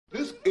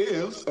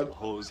is a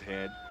hose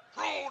head.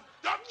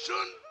 Production.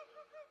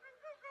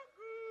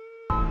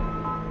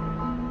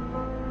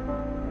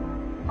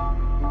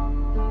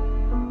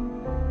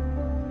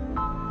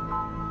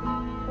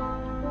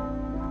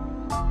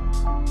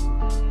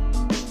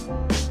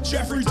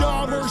 Jeffrey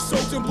Dahmer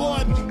soaked in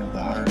blood.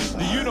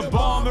 The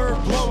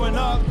Unabomber blowing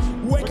up.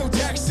 Waco,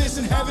 Texas,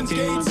 and Heaven's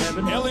Gates.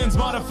 Aliens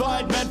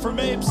modified, meant for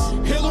mapes.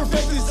 Hitler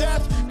faked his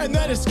death and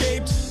then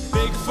escaped.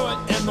 Bigfoot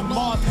and the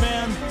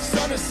Mothman.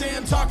 Son of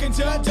Sam talking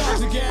to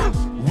dogs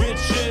again.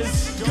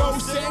 Witches,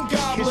 ghosts, and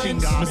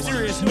goblins.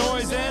 Mysterious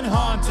noise and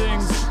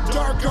hauntings.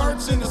 Dark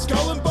arts in the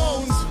skull and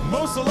bones.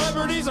 Most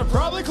celebrities are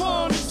probably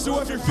cloned. So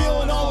if you're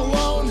feeling all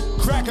alone,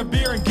 crack a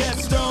beer and get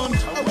stoned.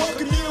 I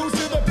welcome you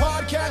to the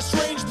podcast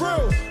Strange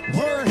Brew.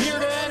 We're here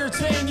to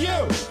entertain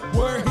you.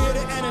 We're here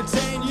to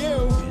entertain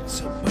you.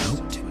 It's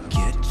about to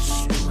get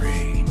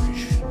strange.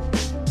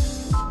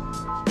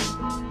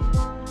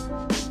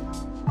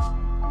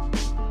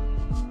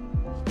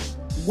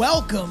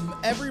 Welcome,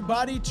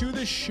 everybody, to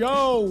the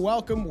show.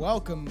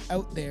 Welcome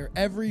out there,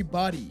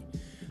 everybody.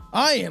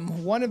 I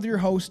am one of your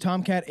hosts,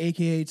 Tomcat,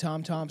 a.k.a.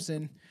 Tom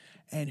Thompson.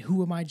 And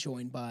who am I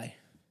joined by?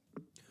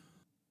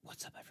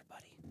 What's up,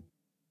 everybody?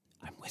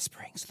 I'm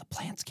whispering so the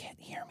plants can't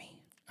hear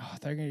me. Oh, I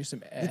thought you were going to do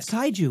some It's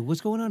Kaiju.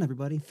 What's going on,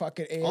 everybody?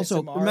 fucking ASMR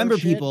Also, remember,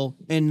 shit. people,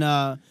 in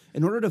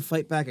order to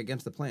fight back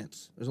against the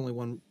plants, there's only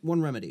one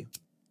remedy.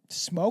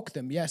 Smoke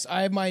them, yes.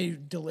 I have my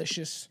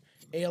delicious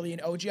alien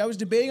OG. I was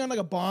debating on like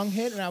a bong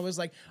hit, and I was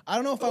like, I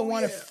don't know if I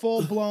want to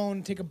full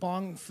blown take a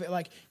bong.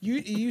 Like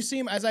you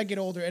seem as I get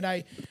older,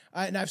 and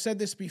I've said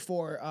this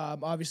before.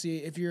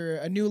 Obviously, if you're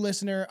a new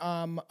listener,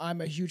 I'm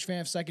a huge fan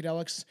of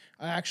psychedelics.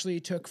 I actually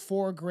took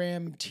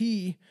 4-gram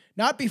tea,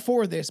 not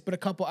before this, but a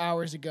couple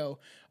hours ago.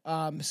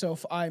 So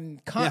if I'm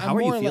How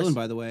are you feeling,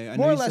 by the way? I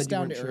more know or you less said you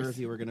down weren't to sure earth. if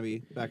you were going to be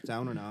back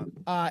down or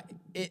not.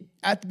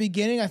 At the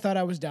beginning, I thought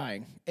I was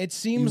dying. It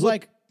seems look-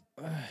 like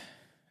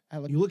I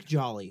look. You look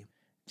jolly.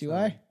 Do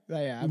I?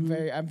 Yeah,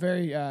 I'm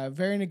very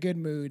in a good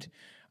mood.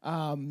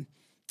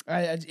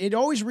 It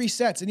always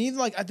resets, and even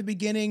like at the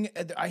beginning,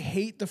 I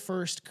hate the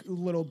first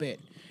little bit.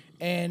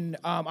 And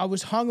I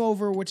was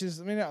hungover, which is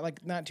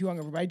not too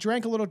hungover, but I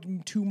drank a little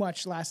too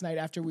much last night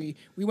after we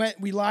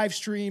live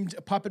streamed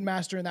Puppet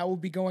Master, and that will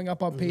be going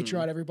up on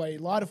Patreon. Everybody, a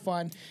lot of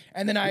fun.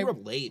 And then You were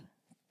late.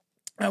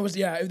 that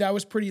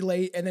was pretty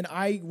late, and then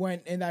I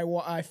went and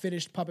I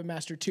finished Puppet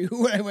Master 2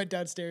 when I went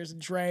downstairs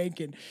and drank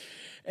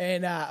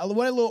and I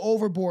went a little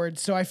overboard.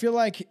 So I feel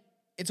like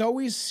it's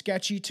always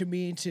sketchy to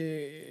me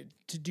to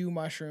do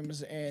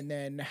mushrooms and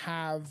then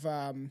have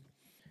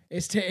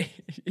is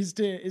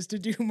to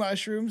do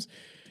mushrooms.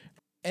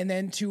 And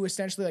then to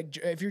essentially, like,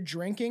 if you're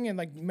drinking and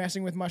like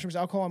messing with mushrooms,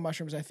 alcohol and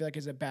mushrooms, I feel like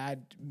is a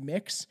bad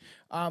mix.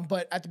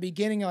 But at the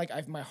beginning,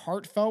 like my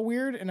heart felt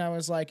weird, and I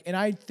was like, and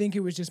I think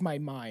it was just my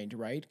mind,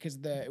 right? Because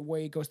the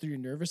way it goes through your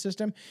nervous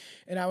system.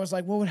 And I was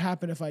like, what would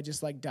happen if I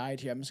just like died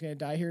here? I'm just gonna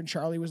die here. And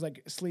Charlie was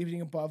like sleeping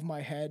above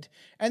my head.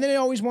 And then it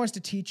always wants to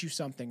teach you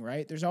something,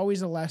 right? There's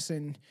always a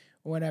lesson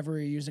whenever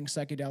you're using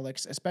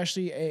psychedelics,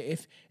 especially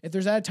if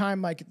there's at a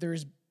time, like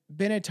there's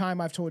been a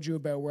time I've told you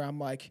about where I'm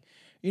like,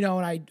 and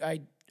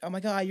I'm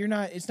like,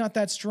 it's not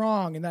that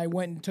strong. And I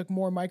went and took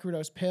more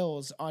microdose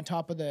pills on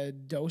top of the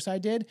dose I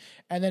did.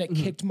 And then it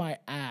kicked my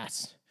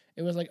ass.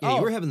 It was like, Yeah,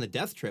 you were having the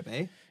death trip,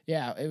 eh?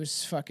 yeah, it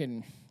was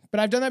fucking, but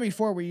I've done that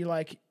before where you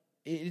like,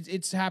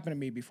 it's happened to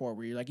me before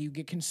where you like, you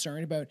get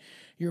concerned about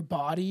your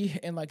body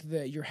and like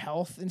your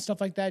health and stuff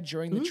like that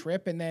during the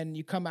trip. And then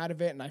you come out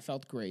of it and I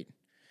felt great.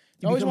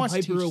 You always become wants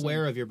to teach hyper you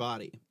aware of your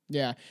body.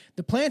 Yeah,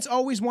 the plants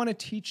always want to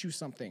teach you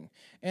something,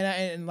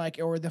 and like,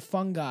 or the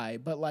fungi,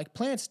 but like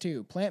plants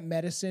too. Plant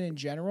medicine in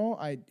general,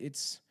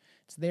 it's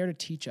there to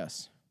teach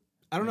us.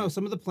 I don't know.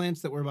 Some of the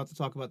plants that we're about to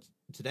talk about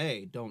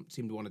today don't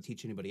seem to want to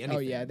teach anybody anything.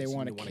 Oh yeah, they seem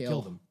want to wanna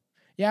kill them.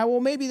 Yeah,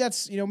 well maybe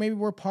that's maybe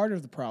we're part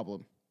of the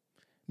problem.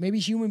 Maybe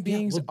human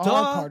beings well, are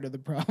duh. part of the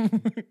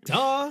problem.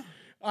 Duh.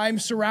 I'm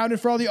surrounded,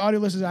 for all the audio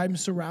listeners, I'm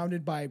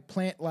surrounded by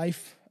plant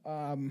life.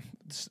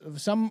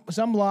 Some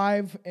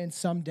live and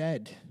some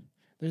dead.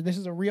 This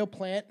is a real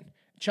plant.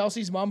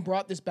 Chelsea's mom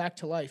brought this back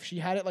to life. She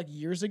had it like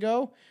years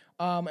ago,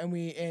 and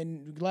we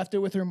left it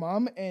with her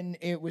mom, and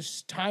it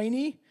was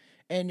tiny,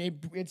 and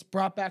it's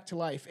brought back to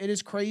life. It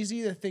is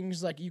crazy the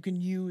things like you can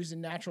use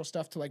and natural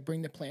stuff to like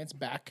bring the plants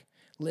back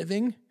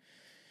living.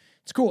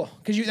 It's cool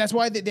because that's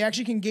why they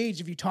actually can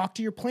gauge if you talk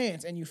to your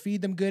plants and you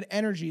feed them good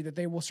energy that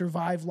they will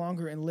survive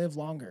longer and live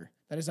longer.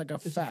 That is like a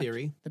fact.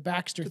 theory. The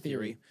Baxter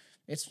theory.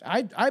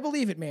 I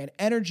believe it, man.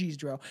 Energies,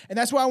 bro. And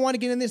that's why I want to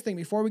get in this thing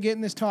before we get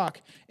in this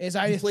talk. Is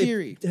I have a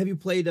theory. Have you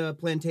played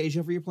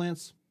Plantasia for your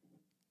plants?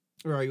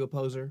 Or are you a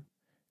poser?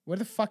 What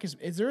the fuck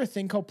is there a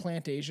thing called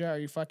Plantasia? Are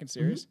you fucking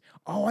serious?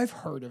 Oh, I've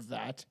heard of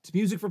that. It's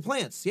music for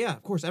plants. Yeah,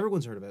 of course.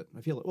 Everyone's heard of it.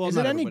 I feel it. Well, Is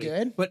not it any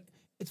everybody, good? But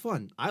it's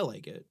fun. I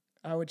like it.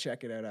 I would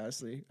check it out,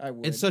 honestly. I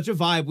would. It's such a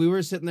vibe. We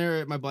were sitting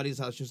there at my buddy's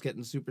house just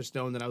getting super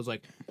stoned, and I was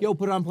like, yo,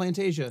 put it on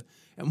Plantasia.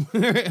 And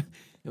it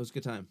was a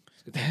good time.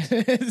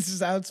 This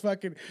sounds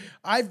fucking.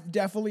 I've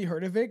definitely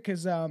heard of it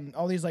because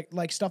all these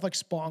like stuff like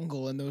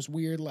Spongle and those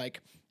weird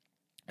like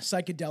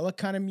psychedelic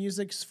kind of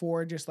musics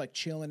for just like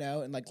chilling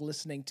out and like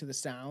listening to the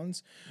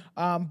sounds.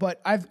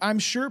 But I'm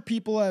sure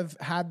people have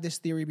had this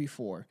theory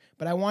before,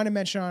 but I want to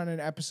mention on an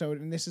episode,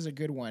 and this is a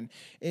good one,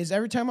 is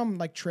every time I'm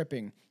like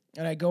tripping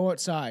and I go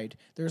outside,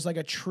 there's like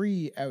a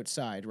tree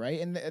outside,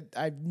 right? And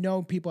I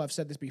know people have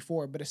said this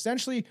before, but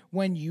essentially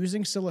when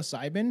using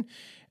psilocybin,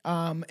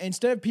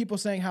 instead of people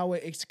saying how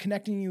it's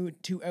connecting you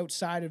to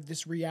outside of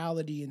this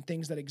reality and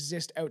things that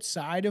exist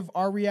outside of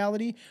our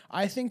reality,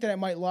 I think that it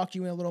might lock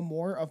you in a little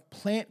more of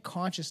plant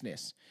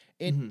consciousness.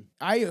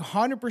 I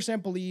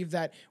 100% believe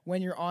that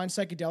when you're on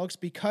psychedelics,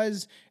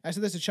 because I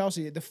said this to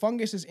Chelsea, the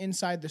fungus is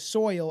inside the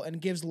soil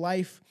and gives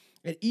life.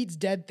 It eats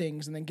dead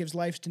things and then gives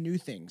life to new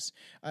things,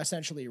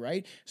 essentially,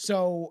 right?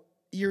 So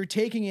you're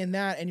taking in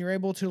that and you're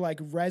able to like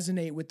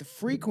resonate with the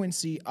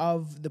frequency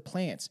of the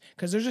plants.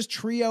 Because there's this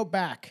tree out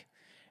back,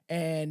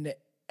 and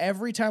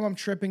every time I'm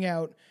tripping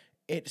out,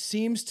 it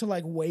seems to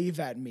like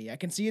wave at me. I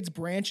can see its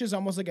branches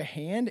almost like a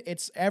hand.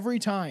 It's every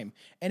time.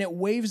 And it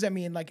waves at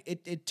me. And like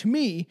it to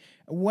me,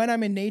 when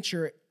I'm in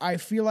nature, I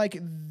feel like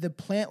the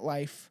plant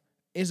life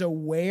is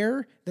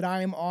aware that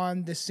I am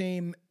on the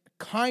same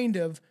kind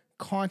of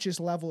conscious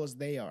level as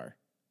they are.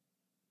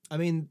 I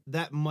mean,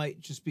 that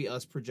might just be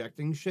us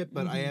projecting shit,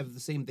 but I have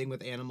the same thing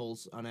with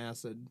animals on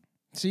acid.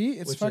 See,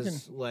 it's which fucking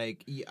is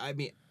like, I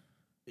mean,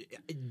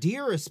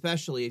 deer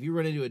especially. If you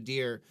run into a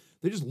deer,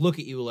 they just look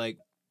at you like,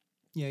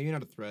 yeah, you're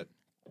not a threat.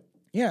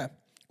 yeah.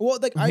 Well,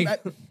 like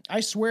I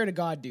swear to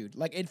God, dude.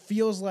 Like it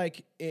feels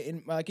like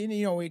you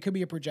know, it could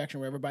be a projection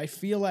or whatever, but I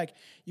feel like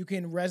you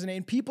can resonate.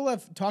 And people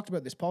have talked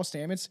about this. Paul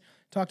Stamets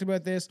talked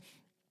about this.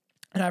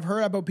 And I've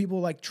heard about people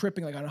like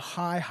tripping like on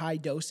high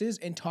doses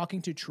and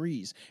talking to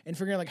trees and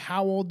figuring out like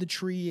how old the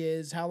tree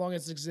is, how long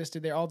it's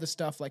existed there, all this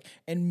stuff, like,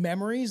 and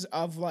memories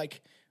of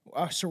like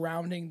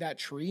surrounding that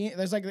tree.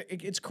 There's like,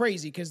 it's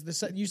crazy because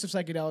the use of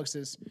psychedelics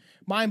is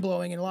mind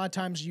blowing. And a lot of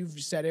times you've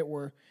said it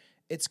where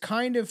it's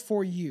kind of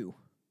for you.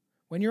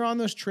 When you're on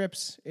those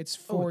trips, it's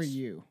for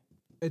you.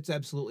 It's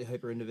absolutely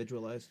hyper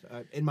individualized.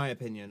 In my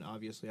opinion,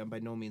 obviously, I'm by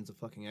no means a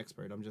fucking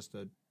expert. I'm just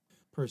a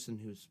person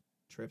who's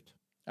tripped.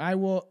 I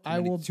will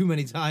too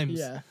many times.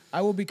 Yeah,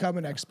 I will become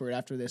an expert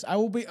after this.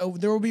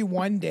 There will be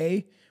one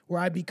day where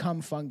I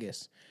become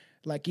fungus.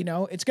 Like, you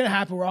know, it's gonna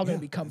happen. We're all gonna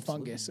become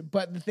fungus.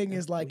 But the thing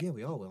is, like, yeah,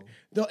 we all will.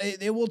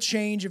 It will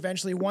change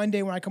eventually. One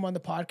day when I come on the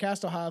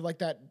podcast, I'll have like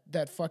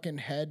that fucking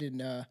head in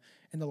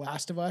The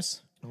Last of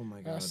Us. Oh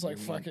my God. I was like,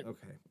 fuck it.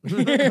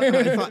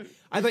 Okay.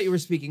 I thought you were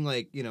speaking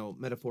like, you know,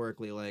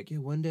 metaphorically, like, yeah,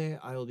 one day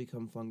I will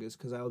become fungus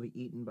because I will be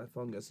eaten by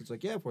fungus. It's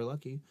like, yeah, if we're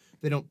lucky.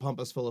 They don't pump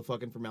us full of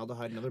fucking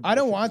formaldehyde and other bullshit. I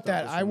don't want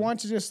that. I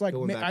want to just like,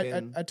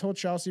 I I told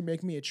Chelsea,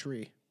 make me a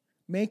tree.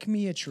 Make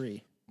me a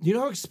tree. Do you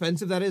know how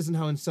expensive that is and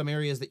how in some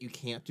areas that you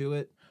can't do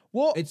it?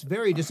 Well, it's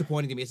very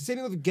disappointing to me. It's the same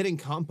thing with getting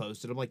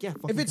composted. I'm like, yeah,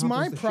 fucking if it's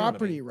my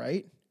property,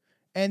 right?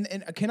 And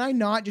can I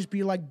not just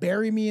be like,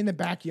 bury me in the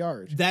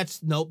backyard?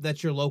 That's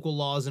your local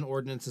laws and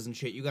ordinances and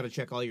shit. You got to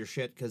check all your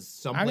shit because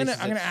some places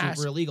it's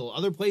super illegal.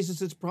 Other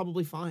places it's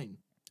probably fine.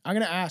 I'm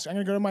going to ask. I'm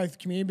going to go to my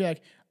community and be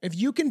like, if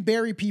you can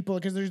bury people,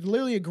 because there's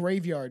literally a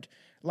graveyard,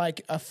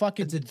 like a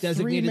fucking it's a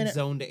designated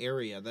zoned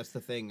area. That's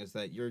the thing is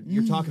that you're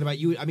talking about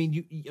you. I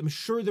mean, I'm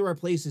sure there are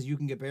places you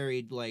can get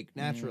buried like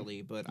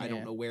naturally, but I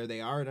don't know where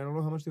they are and I don't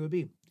know how much they would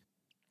be.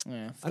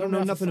 Yeah, I don't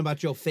know nothing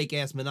about your fake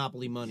ass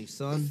monopoly money,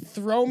 son.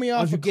 Throw me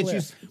off a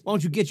cliff. Why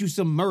don't you get you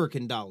some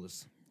American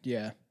dollars?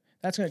 Yeah,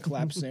 that's gonna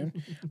collapse soon.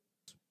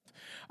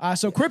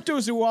 So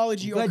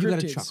cryptozoology or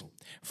cryptids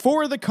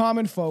for the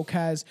common folk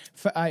has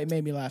it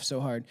made me laugh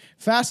so hard.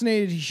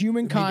 Fascinated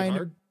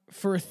humankind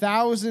for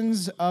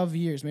thousands of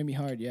years. Made me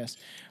hard, yes.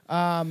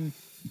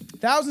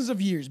 Thousands of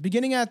years,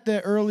 beginning at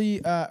the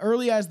early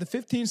as the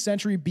 15th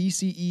century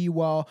BCE,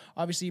 while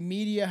obviously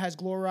media has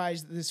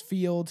glamorized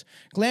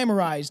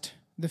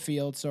the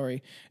field,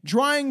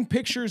 drawing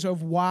pictures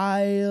of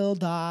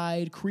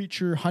wild-eyed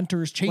creature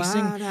hunters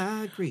chasing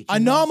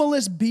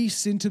anomalous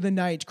beasts into the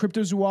night.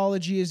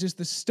 Cryptozoology is just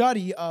the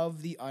study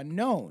of the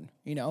unknown,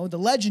 you know, the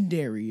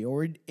legendary,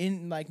 or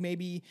in like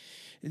maybe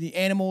the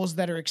animals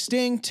that are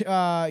extinct,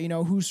 you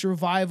know, whose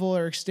survival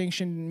or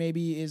extinction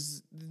maybe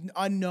is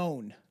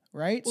unknown.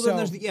 Right? Well, then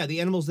there's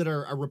the animals that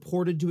are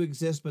reported to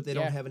exist, but they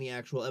don't have any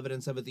actual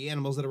evidence of it. The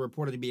animals that are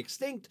reported to be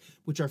extinct,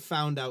 which are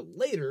found out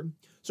later.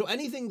 So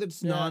anything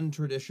that's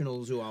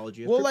non-traditional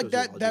zoology is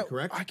cryptozoology, that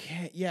correct? I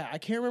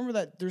can't remember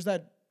that. There's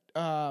that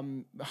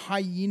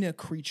hyena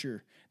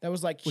creature that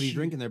was like. What are you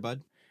drinking there,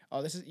 bud?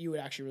 Oh, you would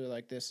actually really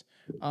like this.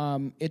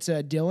 It's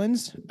a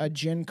Dylan's, a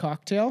gin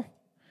cocktail.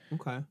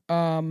 Okay.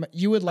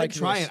 You would like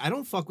try it. I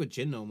don't fuck with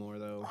gin no more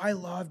though. I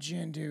love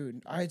gin,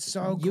 dude. It's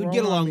so you'd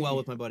get along well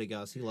with my buddy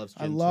Gus. He loves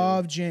gin. I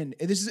love gin.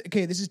 This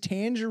is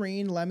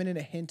tangerine, lemon, and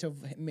a hint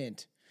of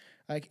mint.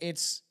 Like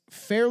it's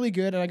fairly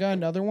good. And I got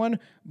another one: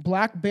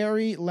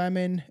 blackberry,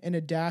 lemon, and a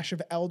dash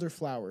of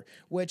elderflower.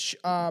 Which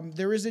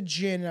there is a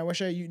gin, and I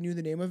wish I knew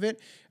the name of it,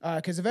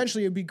 because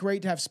eventually it'd be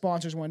great to have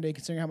sponsors one day,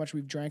 considering how much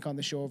we've drank on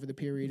the show over the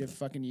period of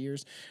fucking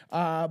years.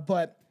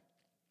 But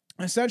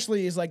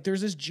essentially is like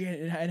there's this gin.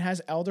 It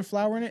has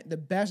elderflower in it. The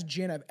best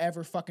gin I've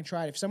ever fucking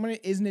tried. If someone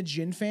isn't a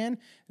gin fan,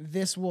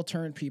 this will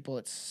turn people.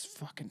 It's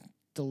fucking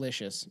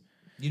delicious.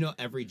 You know,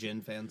 every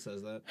gin fan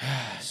says that.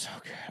 So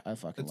good. I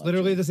fucking. It's love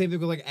literally gin. the same thing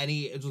with like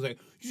any. It's just like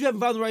you just haven't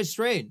found the right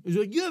strain. It's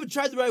like you haven't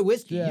tried the right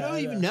whiskey. Yeah, you don't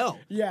even know.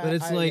 Yeah, but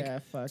it's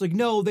fuck. like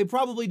no, they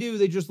probably do.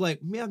 They just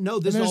like no.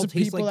 This And there's all the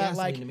tastes like people that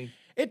gasoline to me.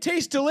 It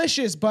tastes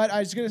delicious, but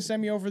it's gonna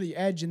send me over the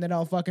edge, and then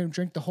I'll fucking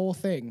drink the whole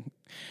thing.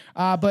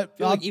 But I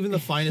feel like even the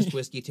finest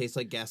whiskey tastes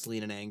like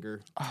gasoline and anger.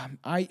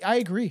 I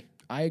agree.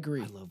 I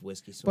love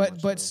whiskey so but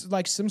much. But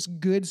like some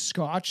good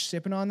scotch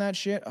sipping on that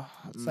shit. Oh,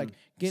 it's like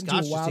getting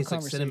Scotch to a wild just tastes like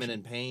conversation. cinnamon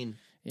and pain.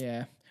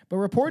 Yeah. But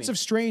reports of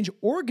strange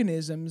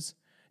organisms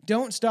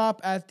don't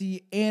stop at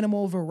the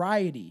animal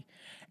variety.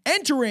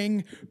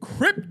 Entering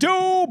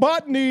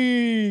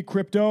Cryptobotany.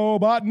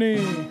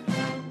 Cryptobotany.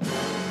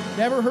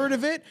 Never heard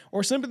of it?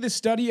 Or simply the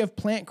study of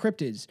plant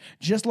cryptids.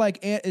 Just like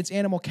its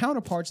animal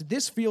counterparts,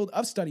 this field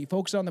of study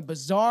focuses on the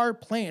bizarre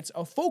plants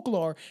of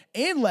folklore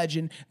and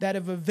legend that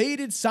have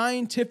evaded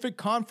scientific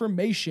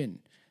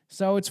confirmation.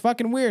 So it's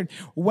fucking weird.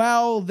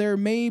 While there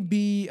may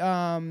be,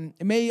 they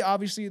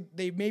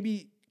may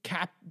be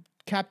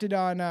capted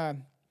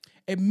on,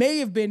 it may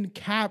have been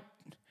capped.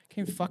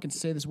 Can't fucking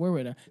say this word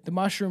right now. The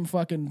mushroom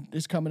fucking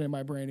is coming in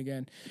my brain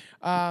again.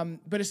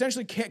 But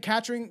essentially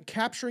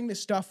capturing this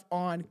stuff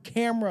on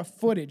camera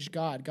footage.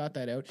 God, got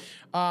that out.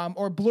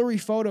 Or blurry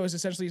photos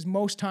essentially is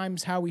most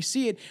times how we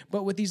see it.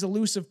 But with these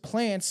elusive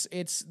plants,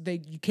 it's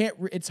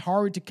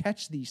hard to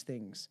catch these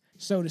things,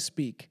 so to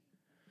speak.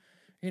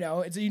 You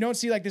know, you don't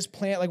see like this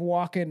plant like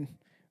walking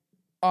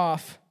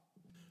off.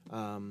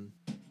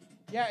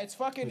 Yeah, it's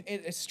fucking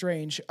it's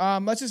strange.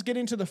 Let's just get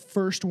into the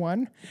first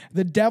one.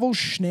 The devil's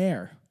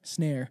snare.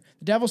 The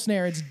devil's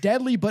snare, it's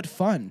deadly but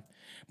fun,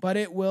 but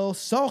it will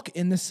sulk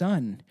in the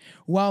sun.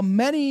 While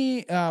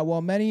many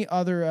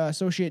other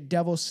associate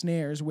devil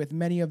snares with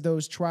many of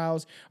those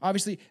trials,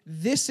 obviously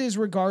this is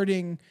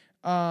regarding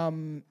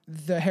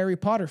the Harry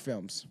Potter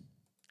films.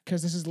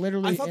 Because this is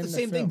literally I thought the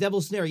same thing,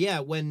 devil's snare. Yeah,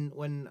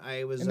 when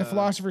I was in the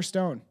Philosopher's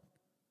Stone.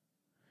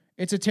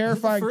 It's a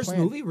terrifying first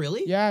plant. movie,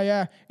 really?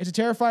 Yeah. It's a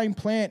terrifying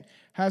plant.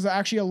 Has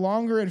actually a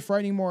longer and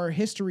frightening more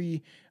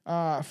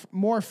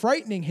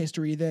frightening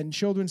history than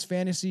children's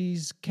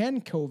fantasies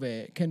can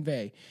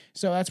convey.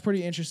 So that's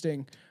pretty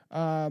interesting.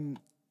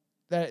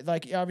 That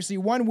like obviously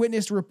one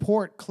witness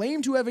report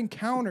claimed to have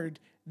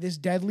encountered this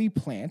deadly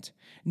plant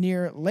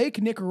near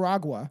Lake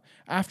Nicaragua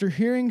after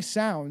hearing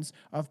sounds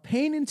of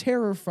pain and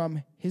terror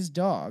from his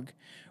dog.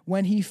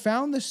 When he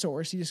found the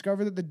source, he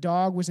discovered that the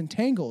dog was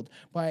entangled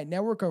by a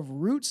network of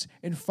roots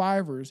and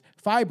fibers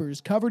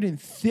covered in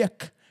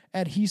thick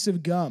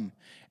adhesive gum.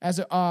 As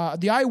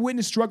the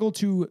eyewitness struggled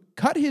to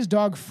cut his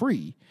dog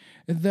free,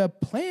 the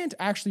plant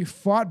actually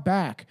fought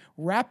back,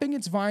 wrapping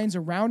its vines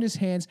around his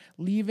hands,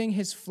 leaving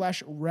his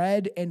flesh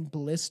red and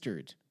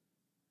blistered.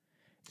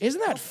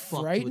 Isn't that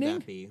frightening?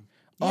 Would that be?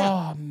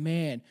 Yeah. Oh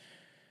man!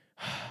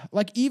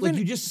 Like even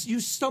like you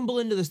stumble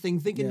into this thing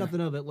thinking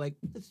nothing of it. Like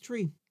it's a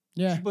tree.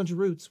 Yeah, just a bunch of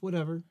roots.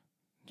 Whatever.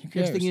 Who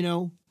cares? Next thing you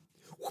know,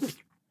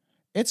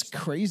 it's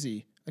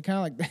crazy. Like kind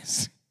of like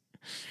this.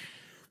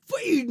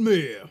 Feed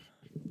me.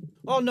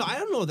 Oh no, I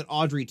don't know that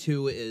Audrey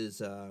 2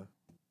 is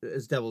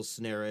devil's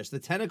snare-ish. The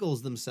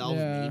tentacles themselves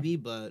maybe,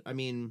 but I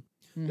mean,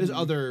 there's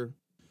other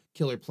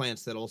killer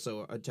plants that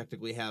also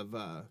technically have.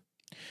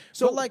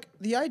 So like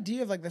the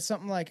idea of like that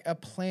something like a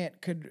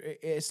plant could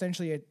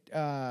essentially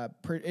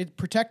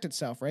protect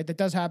itself, right? That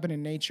does happen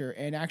in nature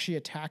and actually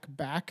attack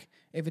back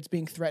if it's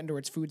being threatened or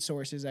its food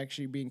source is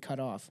actually being cut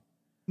off.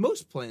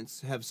 Most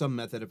plants have some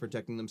method of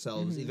protecting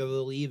themselves. Either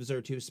the leaves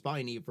are too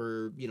spiny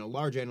for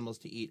large animals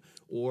to eat,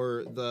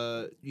 or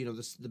the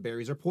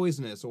berries are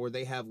poisonous, or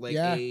they have like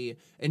a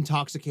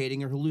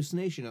intoxicating or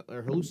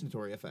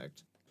hallucinatory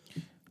effect.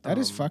 That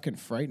is fucking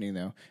frightening,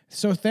 though.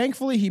 So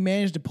thankfully, he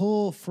managed to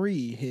pull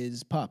free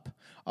his pup,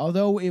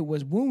 although it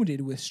was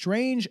wounded with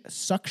strange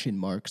suction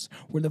marks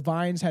where the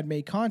vines had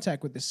made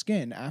contact with the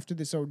skin. After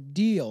this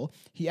ordeal,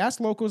 he asked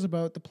locals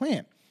about the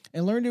plant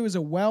and learned it was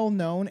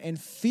well-known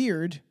and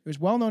feared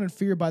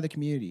by the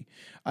community.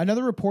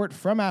 Another report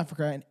from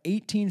Africa in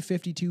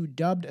 1852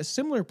 dubbed a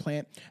similar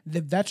plant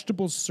the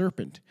vegetable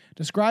serpent,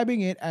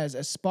 describing it as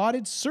a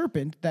spotted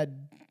serpent that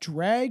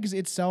drags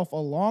itself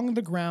along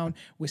the ground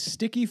with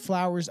sticky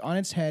flowers on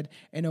its head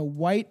and a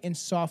white and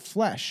soft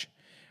flesh.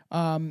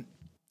 And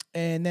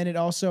then it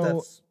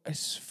also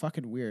it's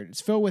fucking weird.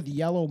 It's filled with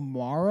yellow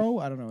marrow.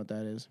 I don't know what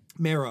that is.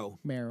 Marrow.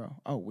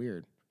 Oh,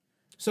 weird.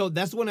 So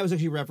that's the one I was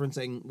actually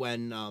referencing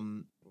when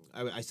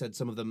I said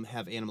some of them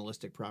have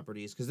animalistic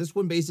properties, because this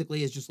one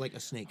basically is just like a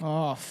snake.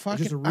 Oh, fucking...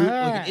 It's just a root, like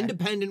an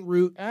independent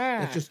root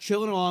that's just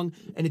chilling along,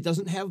 and it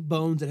doesn't have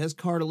bones. It has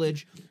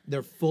cartilage.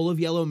 They're full of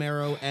yellow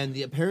marrow, and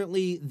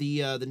apparently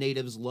the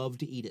natives love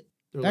to eat it.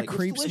 That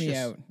creeps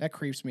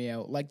me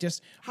out. Like,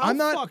 just how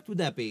fucked would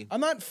that be?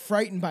 I'm not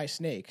frightened by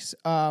snakes.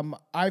 I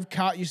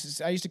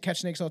used to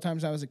catch snakes all the time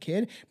when I was a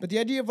kid, but the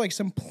idea of like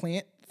some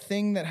plant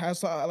thing that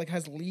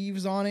has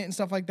leaves on it and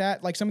stuff like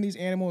that, like some of these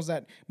animals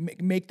that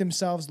make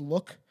themselves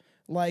look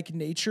like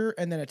nature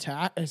and then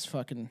attack is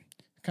fucking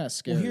kind of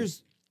scary. Well,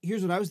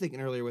 here's what I was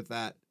thinking earlier with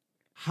that.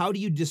 How do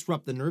you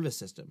disrupt the nervous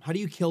system? How do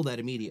you kill that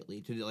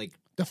immediately? To like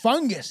the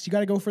fungus, you got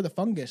to go for the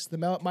fungus. The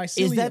mycelium.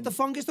 Is that the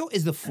fungus though?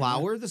 Is the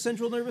flower the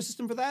central nervous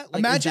system for that?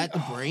 Like, is that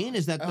the brain?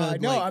 Is that the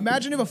no?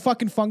 Imagine if a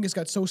fucking fungus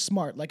got so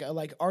smart, like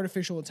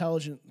artificial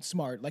intelligence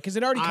smart, like because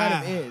it already kind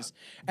of is.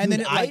 And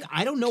dude, then it,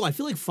 I don't know. I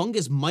feel like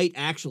fungus might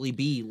actually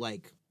be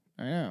like.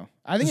 I know.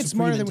 I think it's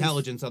smarter than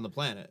intelligence on the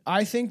planet.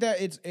 I think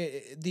that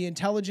the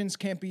intelligence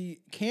can't be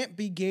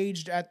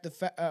gauged at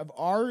the of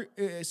our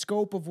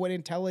scope of what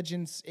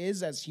intelligence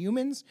is as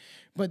humans,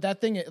 but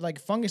that thing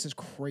like fungus is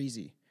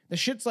crazy. The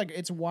shit's like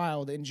it's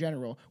wild in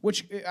general.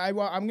 Which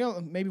I'm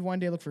gonna maybe one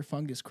day look for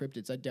fungus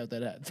cryptids. I doubt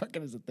that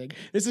fucking is a thing.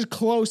 This is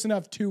close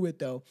enough to it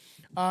though.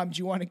 Do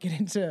you want to get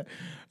into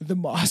the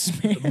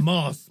Moss Man? The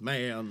Moss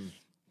Man.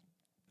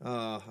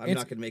 I'm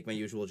not gonna make my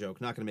usual joke.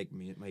 Not gonna make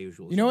my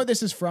usual. You know what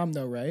this is from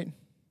though, right?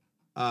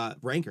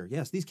 Ranker.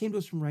 Yes, these came to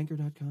us from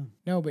Ranker.com.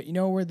 No, but you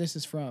know where this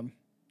is from?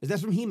 Is that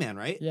from He-Man,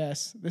 right?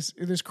 Yes.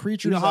 This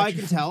creature. You know how I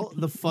can tell?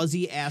 The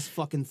fuzzy ass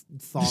fucking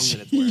thong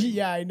that it's wearing.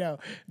 Yeah, I know.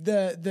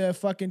 The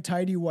fucking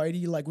tidy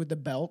whitey like with the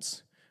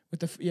belts,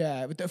 with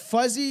the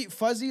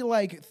fuzzy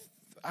like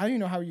I don't even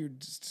know how you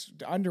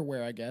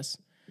underwear. I guess.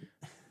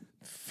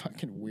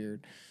 Fucking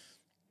weird.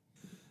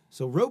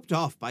 So roped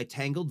off by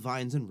tangled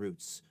vines and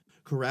roots,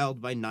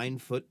 corralled by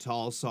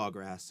 9-foot-tall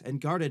sawgrass,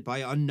 and guarded by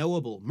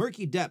unknowable,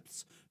 murky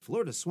depths,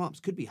 Florida swamps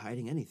could be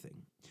hiding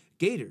anything.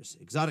 Gators,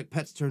 exotic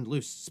pets turned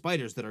loose,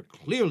 spiders that are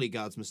clearly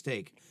God's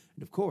mistake,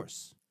 and of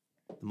course,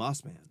 the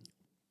Moss Man.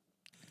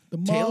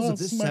 Tales of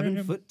this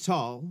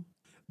 7-foot-tall,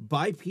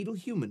 bipedal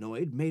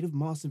humanoid made of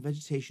moss and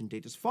vegetation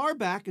date as far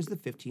back as the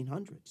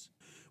 1500s,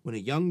 when a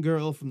young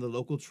girl from the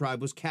local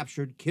tribe was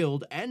captured,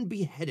 killed, and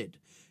beheaded,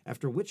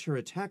 after which her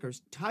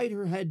attackers tied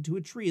her head to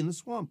a tree in the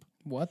swamp.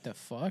 What the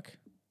fuck?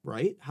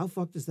 Right? How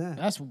fucked is that?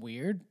 That's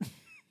weird.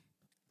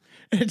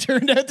 It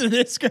turned out to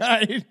this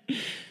guy.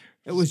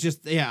 It was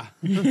just, yeah.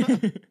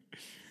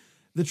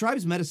 The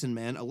tribe's medicine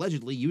man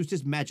allegedly used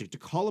his magic to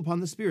call upon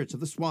the spirits of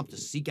the swamp to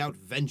seek out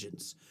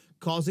vengeance,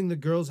 causing the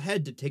girl's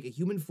head to take a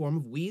human form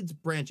of weeds,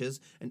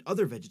 branches, and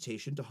other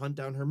vegetation to hunt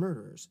down her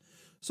murderers.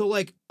 So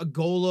like a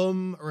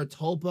golem or a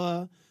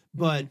tulpa,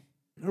 but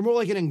or more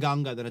like an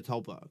nganga than a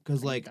tulpa,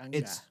 because like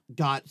it's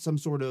got some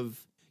sort of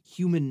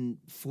human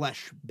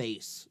flesh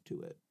base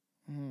to it.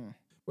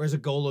 Whereas a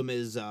golem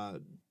is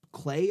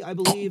clay, I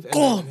believe,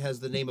 and it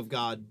has the name of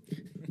God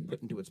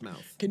put into its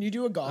mouth. Can you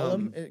do a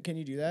golem? Can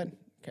you do that?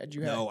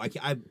 No, I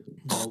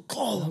can't.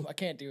 Golem. I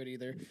can't do it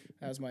either.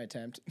 That was my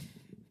attempt.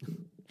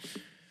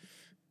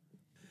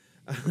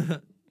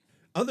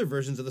 Other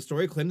versions of the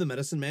story claim the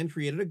medicine man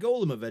created a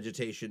golem of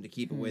vegetation to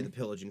keep away the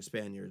pillaging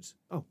Spaniards.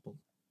 Oh, well.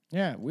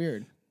 Yeah,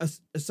 weird.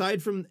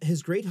 Aside from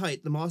his great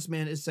height, the Moss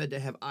Man is said to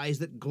have eyes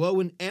that glow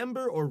an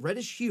amber or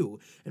reddish hue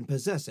and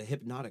possess a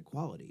hypnotic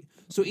quality.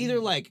 So either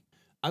like,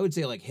 I would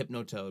say like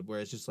Hypnotoad, where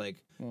it's just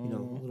like, you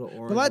know, a little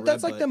orange. But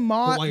that's like the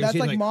moth. That's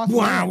like Mothman.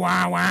 Wow,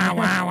 wow, wow,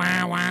 wow,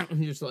 wow, wow.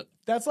 And you're just like,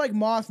 that's like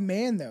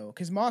Mothman though,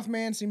 because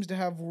Mothman seems to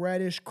have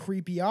reddish,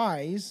 creepy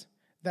eyes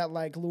that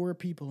like lure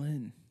people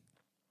in.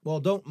 Well,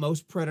 don't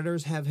most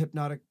predators have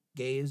hypnotic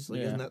gaze?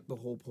 Like, isn't that the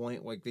whole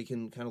point? Like, they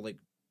can kind of like,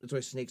 that's why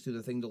snakes do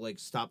the thing to like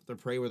stop their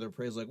prey, where their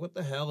prey is like, what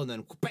the hell? And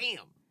then bam!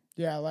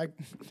 Yeah, like,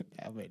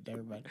 wait,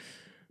 never mind.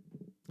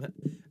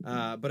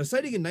 But a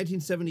sighting in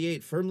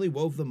 1978 firmly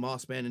wove the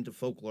Moss Man into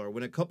folklore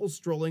when a couple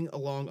strolling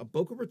along a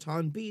Boca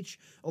Raton beach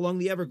along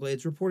the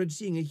Everglades reported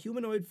seeing a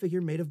humanoid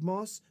figure made of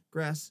moss,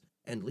 grass,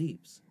 and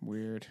leaves.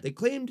 Weird. They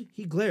claimed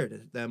he glared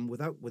at them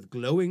with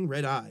glowing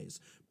red eyes,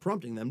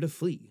 prompting them to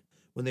flee.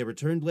 When they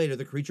returned later,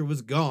 the creature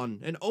was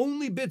gone, and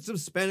only bits of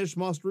Spanish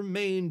moss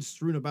remained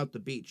strewn about the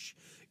beach.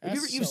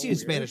 You've seen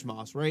Spanish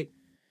moss, right?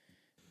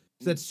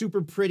 It's that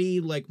super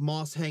pretty, like,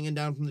 moss hanging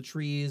down from the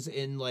trees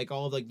in, like,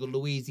 all of, like, the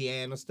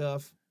Louisiana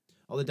stuff.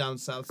 All the down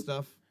south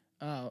stuff.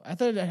 Oh, I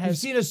thought that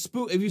has...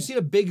 If you've seen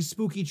a big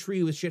spooky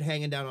tree with shit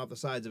hanging down off the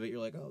sides of it,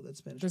 you're like, oh, that's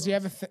Spanish moss.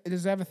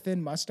 Does he have a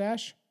thin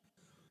mustache?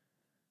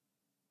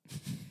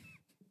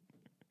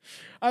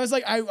 I was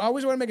like, I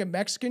always want to make a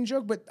Mexican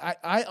joke, but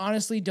I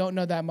honestly don't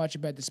know that much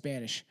about the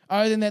Spanish.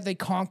 Other than that they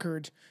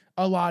conquered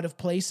a lot of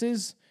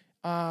places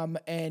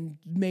and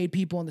made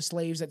people into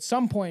slaves at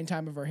some point in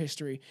time of our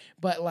history.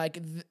 But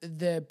like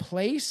the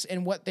place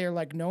and what they're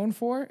like known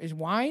for is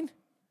wine.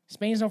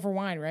 Spain's known for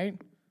wine, right?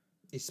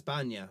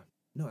 España.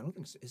 No, I don't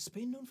think so. Is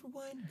Spain known for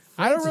wine?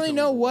 I don't really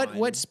know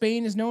what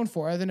Spain is known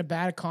for, other than a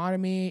bad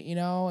economy, you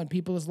know, and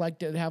people just like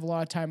to have a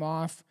lot of time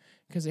off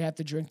because they have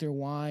to drink their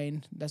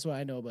wine. That's what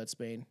I know about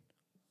Spain.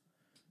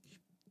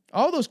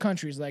 All those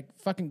countries, like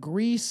fucking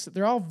Greece,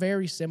 they're all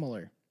very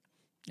similar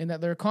in that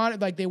they're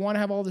like they want to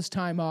have all this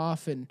time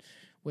off, and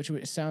which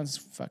sounds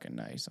fucking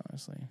nice,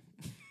 honestly.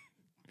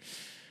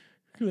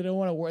 They don't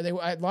want to work.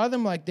 A lot of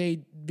them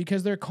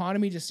because their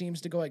economy just seems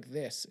to go like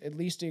this. At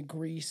least in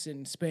Greece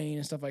and Spain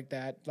and stuff like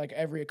that, like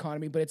every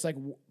economy. But it's like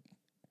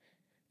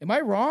Am I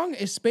wrong?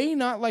 Is Spain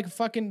not like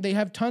fucking? They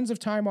have tons of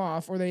time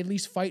off, or they at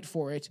least fight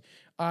for it,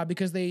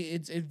 because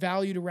it's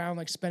valued around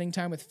like spending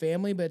time with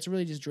family, but it's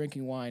really just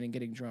drinking wine and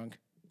getting drunk.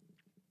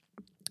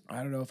 I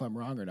don't know if I'm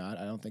wrong or not.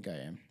 I don't think I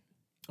am.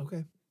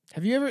 Okay.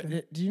 Have you ever?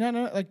 Do you not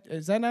know? Like,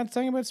 is that not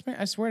something about Spain?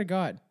 I swear to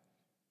God.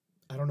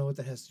 I don't know what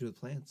that has to do with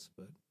plants,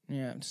 but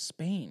Yeah,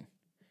 Spain,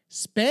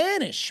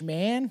 Spanish,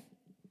 man.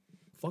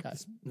 fuck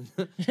this.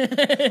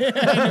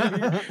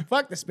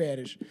 Fuck the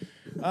Spanish.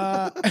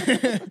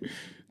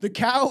 The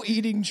cow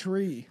eating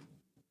tree.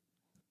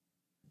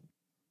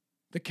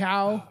 The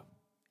cow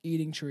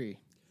eating tree.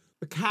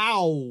 The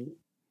cow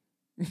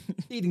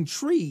eating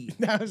tree.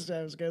 That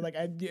was good. Like,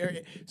 as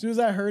soon as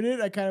I heard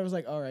it, I kind of was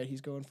like, all right,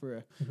 he's going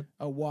for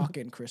a walk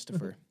in,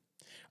 Christopher.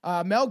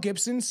 Mel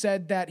Gibson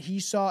said that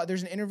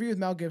there's an interview with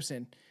Mel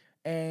Gibson,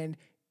 and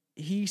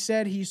he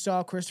said he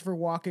saw Christopher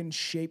Walken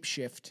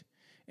shapeshift.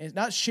 And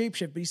not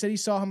shapeshift, but he said he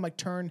saw him like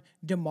turn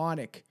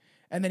demonic.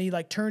 And then he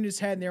like turned his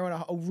head and they were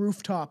on a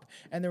rooftop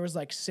and there was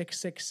like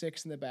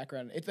 666 in the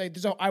background. It's like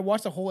I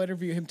watched the whole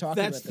interview of him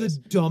talking about this. That's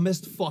the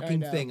dumbest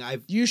fucking thing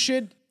I've. You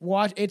should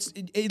watch. It's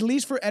at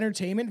least for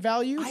entertainment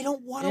value. I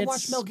don't want to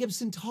watch Mel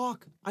Gibson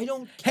talk. I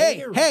don't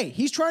care. Hey,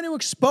 he's trying to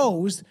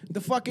expose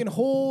the fucking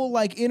whole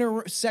like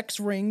inner sex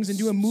rings and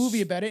do a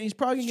movie about it. And he's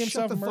probably gonna get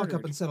himself Shut the murdered. fuck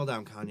up and settle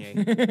down,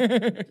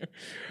 Kanye.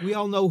 We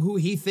all know who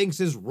he thinks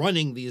is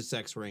running these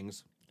sex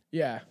rings.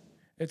 Yeah,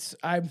 it's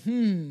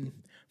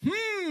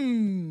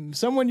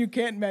someone you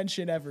can't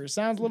mention ever.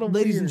 Sounds a little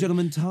Ladies weird. and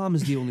gentlemen, Tom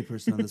is the only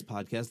person on this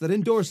podcast that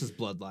endorses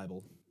blood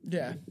libel.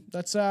 Yeah,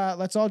 let's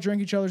all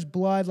drink each other's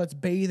blood. Let's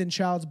bathe in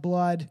child's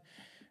blood.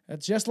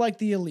 That's just like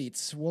the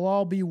elites. We'll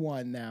all be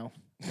one now.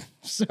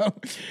 So,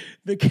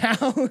 the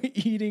cow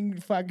eating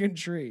fucking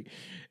tree.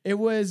 It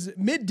was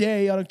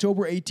midday on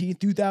October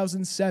 18th,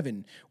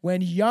 2007,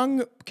 when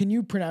can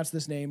you pronounce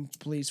this name,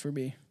 please, for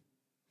me?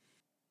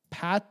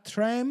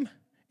 Patram,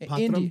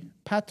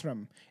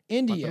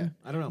 India,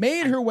 I don't know.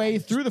 made her way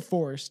through the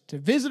forest to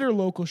visit her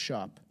local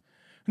shop.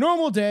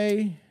 Normal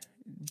day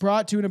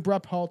brought to an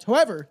abrupt halt.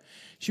 However,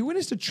 she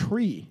witnessed a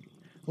tree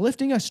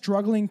lifting a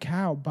struggling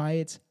cow by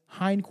its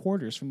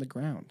hindquarters from the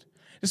ground.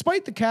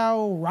 Despite the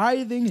cow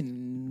writhing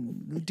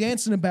and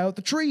dancing about,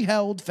 the tree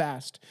held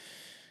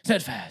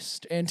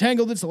steadfast, and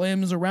tangled its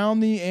limbs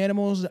around the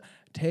animal's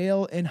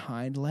tail and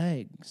hind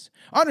legs.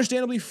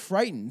 Understandably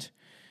frightened,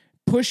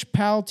 Push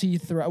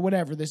Palteeth, or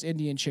whatever this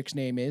Indian chick's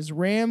name is,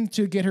 ran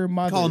to get her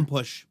mother. Call him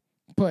Push.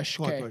 Push.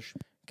 Call Okay. it Push.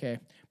 Okay.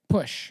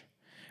 Push.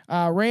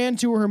 Ran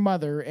to her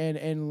mother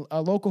and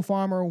a local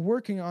farmer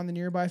working on the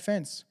nearby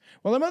fence.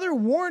 While the mother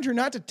warned her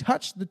not to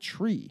touch the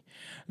tree,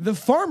 the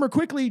farmer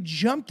quickly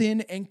jumped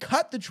in and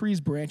cut the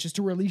tree's branches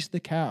to release the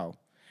cow.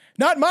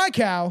 Not my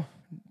cow.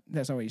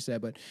 That's not what he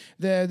said, but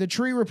the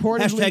tree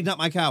reportedly... Hashtag not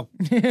my cow.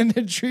 And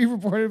the tree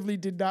reportedly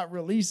did not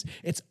release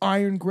its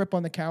iron grip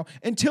on the cow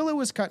until it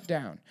was cut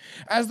down.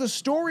 As the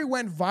story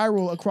went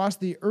viral across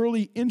the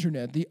early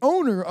internet, the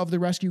owner of the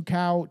rescued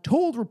cow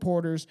told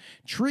reporters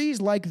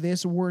trees like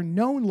this were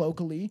known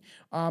locally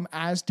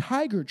as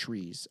tiger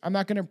trees. I'm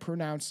not going to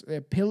pronounce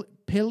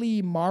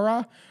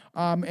Pilimara,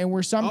 and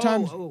were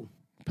sometimes...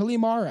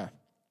 Pilimara.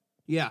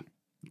 Yeah.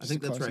 I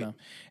think that's right. Enough.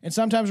 And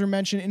sometimes were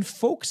mentioned in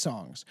folk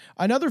songs.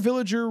 Another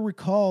villager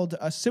recalled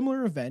a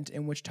similar event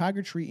in which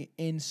Tiger Tree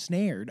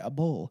ensnared a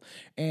bull,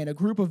 and a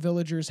group of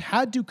villagers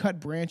had to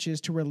cut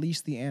branches to release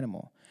the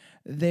animal.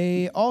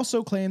 They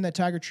also claimed that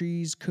tiger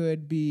trees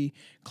could be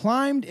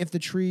climbed if the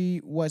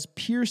tree was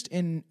pierced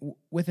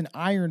with an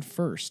iron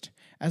first,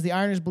 as the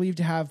iron is believed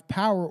to have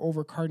power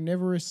over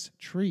carnivorous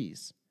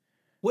trees.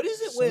 What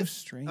is it So with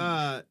strange.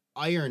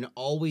 Iron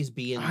always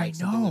being like I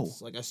something know.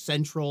 that's like a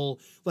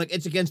central, like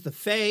it's against the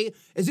Fae?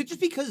 Is it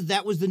just because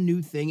that was the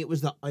new thing? It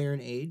was the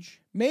Iron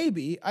Age?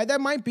 Maybe. That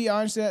might be,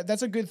 honestly,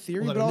 that's a good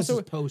theory, Well, I but mean, also...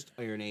 this is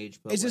post-Iron Age.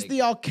 But Is this the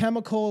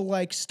alchemical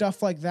like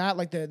stuff like that,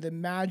 like the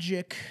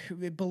magic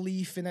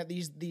belief in that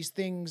these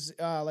things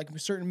like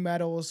certain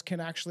metals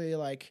can actually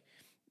like,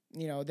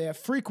 you know, they have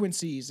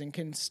frequencies and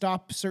can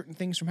stop certain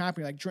things from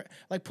happening,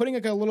 like putting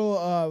like a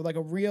little like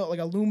a real like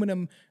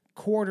aluminum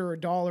quarter or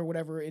dollar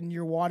whatever in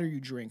your water you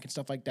drink and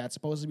stuff like that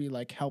supposed to be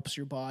like helps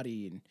your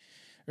body, and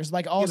there's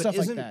like all stuff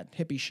like that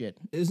hippie shit.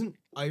 Isn't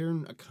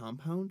iron a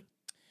compound?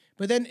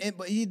 But then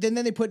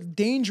they put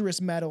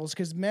dangerous metals,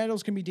 because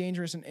metals can be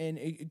dangerous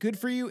and good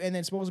for you, and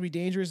then supposed to be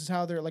dangerous is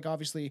how they're like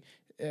obviously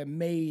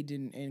made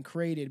and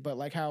created. But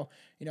like how,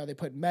 you know, they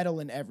put metal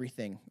in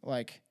everything.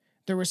 Like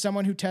there was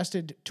someone who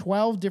tested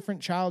 12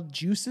 different child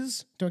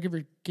juices. Don't give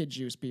your kid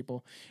juice,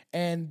 people.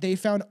 And they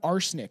found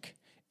arsenic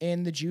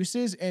in the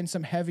juices and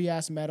some heavy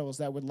ass metals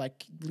that would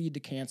like lead to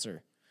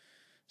cancer.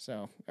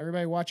 So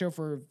everybody watch out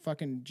for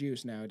fucking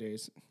juice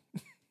nowadays.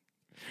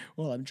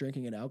 Well, I'm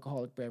drinking an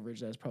alcoholic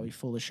beverage that's probably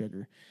full of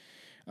sugar.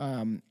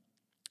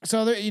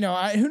 So there, you know,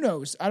 who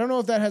knows? I don't know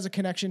if that has a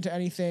connection to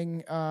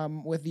anything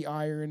with the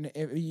iron.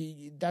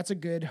 That's a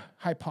good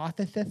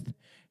hypothesis.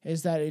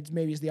 Is that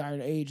maybe it's the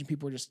Iron Age and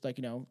people are just like,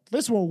 you know,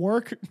 this will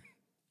work.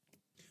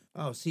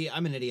 Oh, see,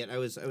 I'm an idiot. I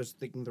was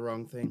thinking the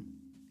wrong thing.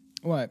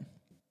 What?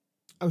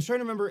 I was trying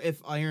to remember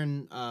if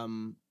iron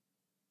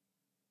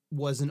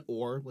was an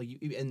ore, like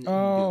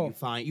Oh.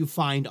 you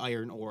find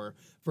iron ore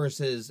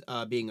versus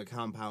being a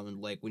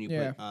compound, like when you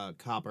Yeah. put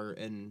copper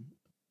and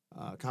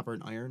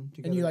iron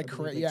together. And you like I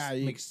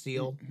believe, makes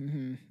steel.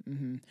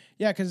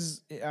 Yeah,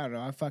 because I don't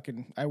know.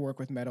 I work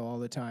with metal all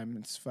the time.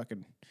 It's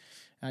fucking.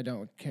 I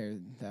don't care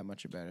that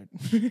much about it.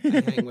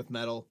 I hang with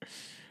metal.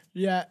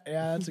 Yeah,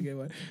 that's a good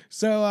one.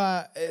 So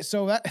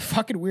that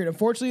fucking weird.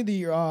 Unfortunately,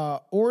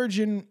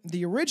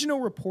 the original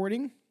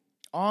reporting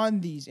on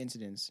these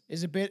incidents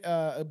is a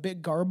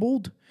bit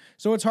garbled.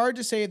 So it's hard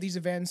to say if these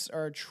events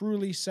are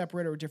truly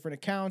separate or different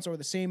accounts or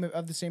the same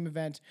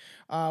event.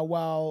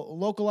 While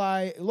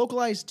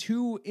localized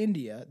to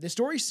India, the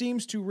story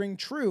seems to ring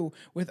true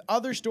with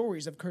other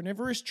stories of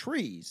carnivorous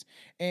trees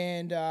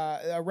and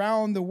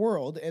around the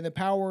world and the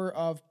power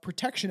of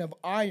protection of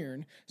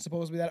iron,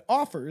 supposedly that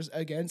offers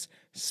against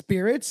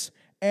spirits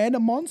and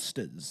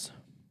monsters.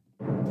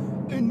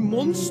 And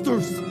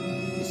monsters.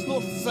 It's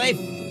not safe.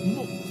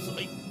 Not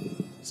safe.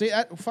 See,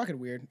 that fucking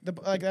weird.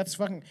 That's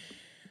fucking.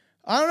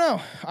 I don't know.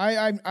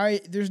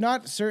 There's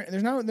not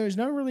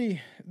really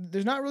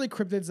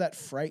cryptids that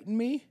frighten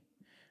me,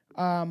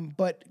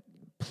 but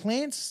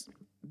plants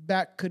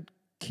that could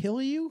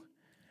kill you.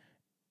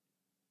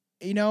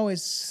 You know,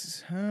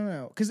 is I don't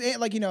know, because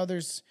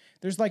there's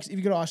like if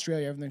you go to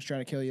Australia, everything's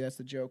trying to kill you. That's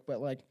the joke.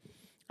 But like,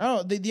 I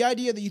don't know, the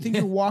idea that you think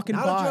you're walking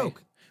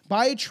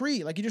by a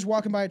tree, like you're just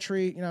walking by a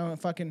tree, you know, and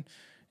fucking.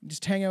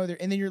 Just hang out there,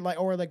 and then you're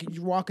like, or like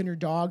you're walking your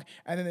dog,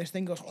 and then this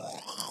thing goes,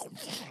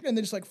 and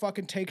then just like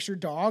fucking takes your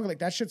dog. Like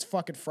that shit's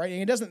fucking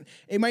frightening.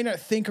 It might not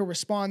think or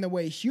respond the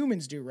way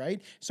humans do, right?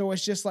 So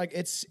it's just like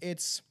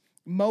its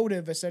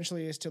motive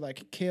essentially is to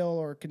like kill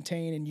or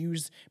contain and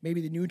use maybe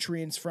the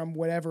nutrients from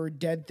whatever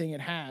dead thing it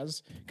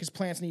has, because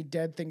plants need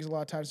dead things a lot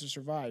of times to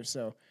survive.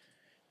 So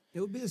it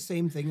would be the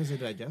same thing as a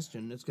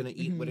digestion. It's going to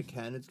eat what it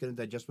can, it's going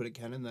to digest what it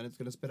can, and then it's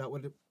going to spit out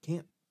what it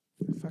can't.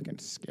 Fucking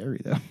scary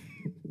though.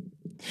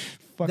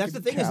 That's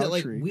the thing is that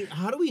like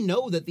how do we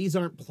know that these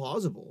aren't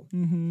plausible?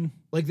 Mm-hmm.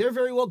 Like there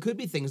very well could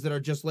be things that are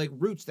just like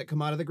roots that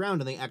come out of the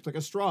ground and they act like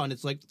a straw, and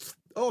it's like,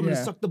 oh, I'm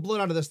gonna suck the blood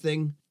out of this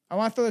thing. I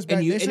want to throw this back.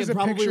 And it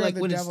probably like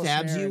when it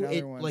stabs you,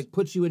 it like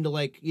puts you into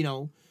like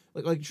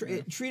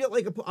treat it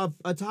like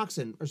a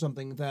toxin or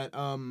something that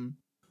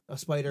a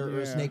spider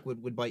or a snake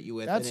would bite you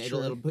with. That's and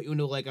true. It'll put you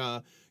into like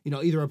a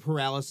either a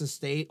paralysis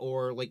state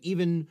or like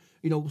even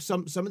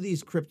some of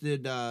these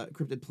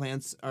cryptid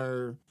plants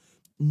are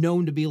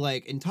known to be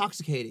like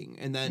intoxicating,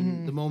 and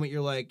then the moment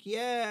you're like,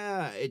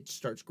 yeah, it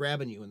starts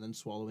grabbing you and then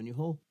swallowing you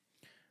whole.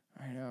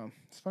 I know,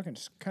 it's fucking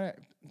kind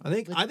of.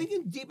 I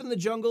think deep in the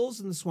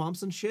jungles and the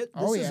swamps and shit,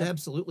 this is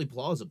absolutely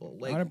plausible.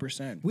 Like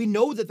 100%. We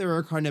know that there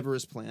are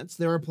carnivorous plants.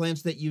 There are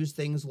plants that use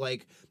things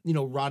like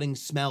rotting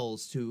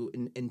smells to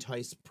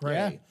entice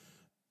prey.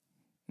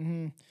 Yeah.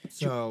 Mm-hmm.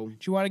 So do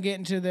you want to get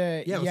into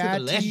the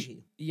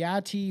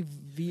Yati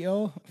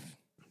VO?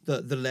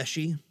 The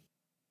leshy.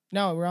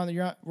 No, we're on the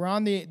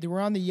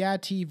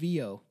Yati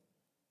VO.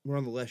 We're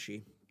on the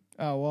leshy.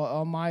 Oh well,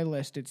 on my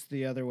list it's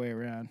the other way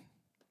around.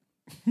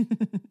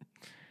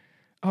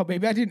 Oh,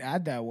 maybe I didn't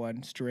add that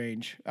one.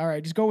 Strange. All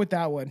right, just go with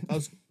that one.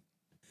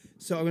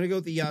 So I'm gonna go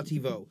with the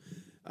Yativo.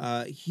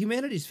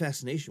 Humanity's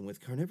fascination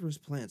with carnivorous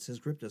plants has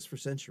gripped us for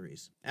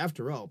centuries.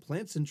 After all,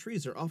 plants and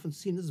trees are often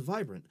seen as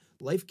vibrant,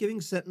 life-giving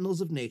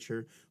sentinels of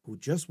nature who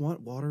just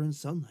want water and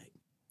sunlight.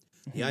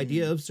 The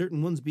idea of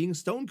certain ones being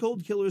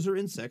stone-cold killers or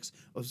insects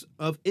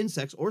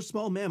or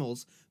small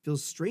mammals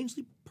feels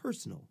strangely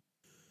personal.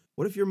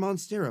 What if your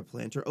monstera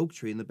plant or oak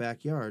tree in the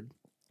backyard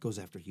goes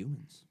after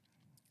humans?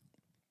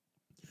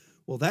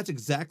 Well, that's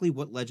exactly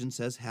what legend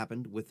says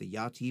happened with the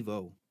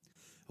Yativo,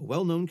 a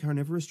well-known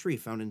carnivorous tree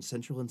found in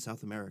Central and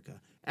South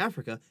America,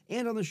 Africa,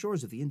 and on the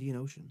shores of the Indian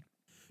Ocean.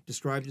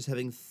 Described as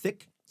having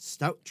thick,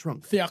 stout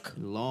trunk,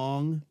 and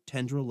long,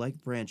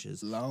 tendril-like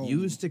branches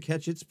used to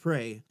catch its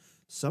prey.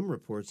 Some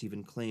reports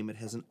even claim it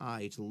has an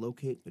eye to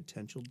locate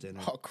potential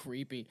dinner. Oh,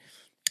 creepy.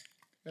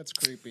 That's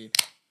creepy.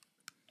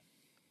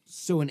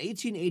 So in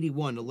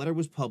 1881, a letter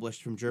was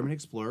published from German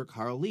explorer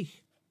Karl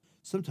Lich,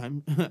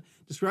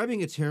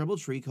 describing a terrible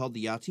tree called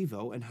the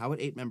Yativo and how it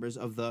ate members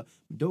of the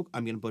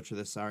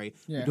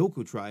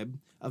Doku tribe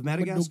of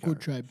Madagascar. Doku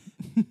tribe.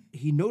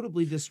 He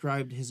notably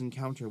described his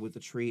encounter with the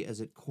tree as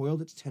it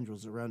coiled its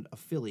tendrils around a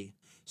filly,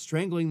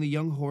 strangling the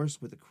young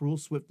horse with the cruel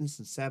swiftness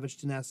and savage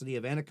tenacity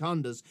of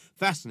anacondas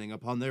fastening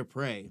upon their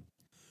prey.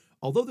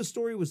 Although the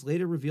story was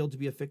later revealed to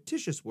be a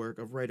fictitious work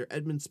of writer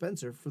Edmund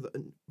Spencer for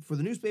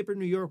the newspaper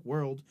New York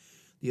World,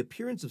 the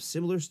appearance of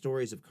similar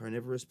stories of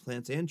carnivorous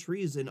plants and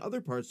trees in other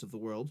parts of the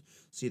world,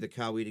 see the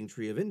cow-eating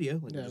tree of India,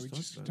 like we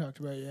just talked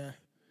about,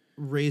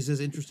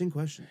 raises interesting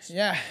questions.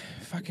 Yeah,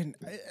 fucking.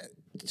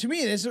 To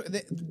me,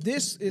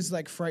 this is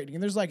like frightening.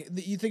 And there's like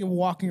you think of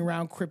walking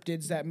around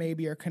cryptids that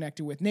maybe are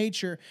connected with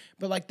nature,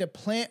 but like the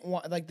plant,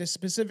 like the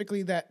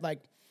specifically that like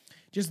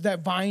just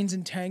that vines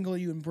entangle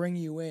you and bring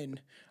you in,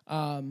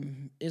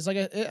 is like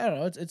I don't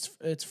know.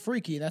 It's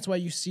freaky. That's why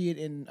you see it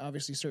in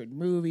obviously certain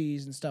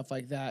movies and stuff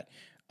like that.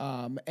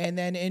 And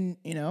then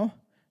in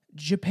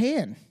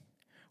Japan,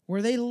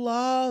 where they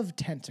love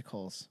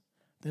tentacles,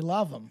 they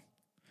love them.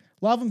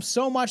 Love them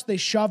so much they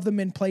shove them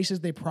in places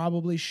they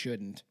probably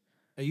shouldn't.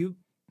 Are you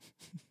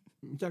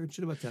talking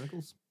shit about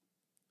tentacles?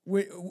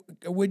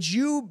 Would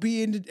you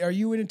be into? Are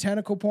you into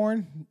tentacle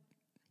porn?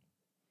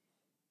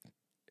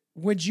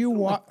 Would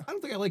you I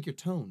don't think I like your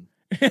tone.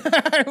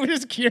 I'm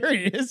just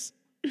curious.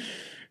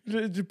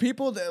 Do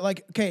people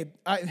like? Okay,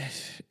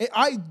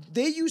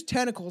 they use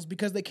tentacles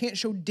because they can't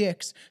show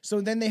dicks, so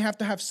then they have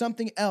to have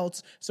something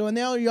else. So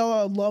now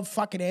y'all love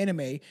fucking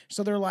anime,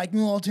 so they're like,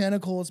 well,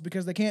 tentacles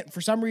because they can't. For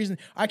some reason,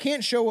 I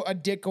can't show a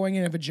dick going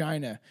in a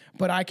vagina,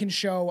 but I can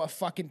show a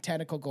fucking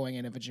tentacle going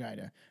in a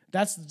vagina.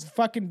 That's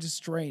fucking just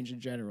strange in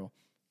general.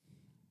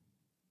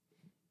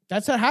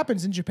 That's what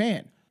happens in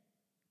Japan.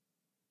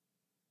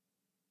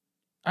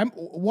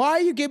 Why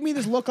you give me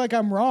this look like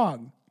I'm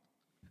wrong?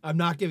 I'm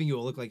not giving you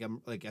a look like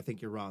I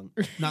think you're wrong.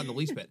 Not in the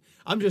least bit.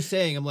 I'm just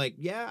saying, I'm like,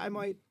 yeah, I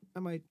might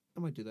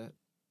do that.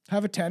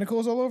 Have a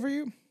tentacles all over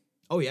you?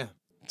 Oh yeah.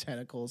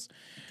 Tentacles.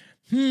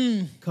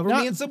 Cover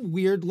me in some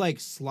weird like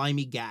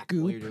slimy gack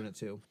while you're doing it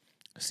too.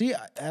 See,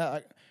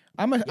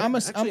 I'm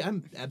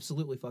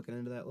absolutely fucking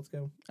into that. Let's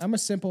go. I'm a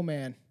simple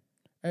man.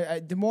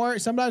 The more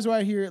sometimes when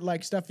I hear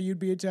like stuff you'd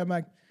be into, I'm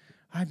like,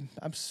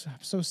 I'm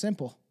so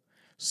simple.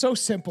 So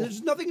simple.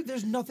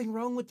 There's nothing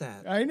wrong with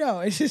that. I know.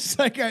 It's just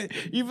like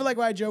even like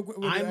when I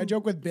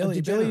joke with Billy.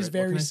 Billy's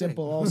very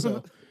simple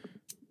also.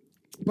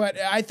 But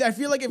I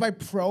feel like if I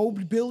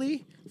probed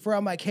Billy for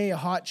I'm like, hey, a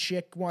hot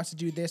chick wants to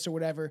do this or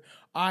whatever,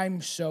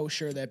 I'm so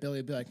sure that Billy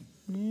would be like,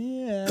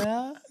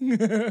 yeah.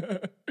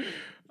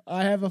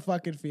 I have a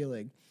fucking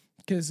feeling.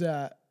 Because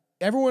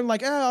everyone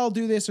like, I'll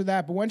do this or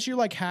that. But once you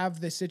like have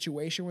this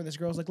situation where this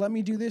girl's like, let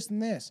me do this and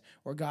this,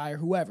 or guy or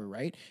whoever,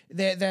 right?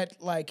 That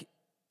like,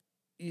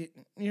 you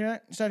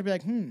start to be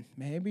like,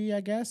 maybe,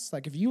 I guess.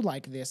 Like, if you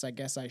like this, I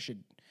guess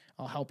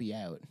I'll help you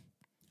out.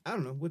 I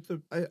don't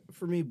know.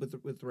 For me, with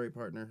the right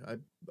partner,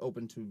 I'm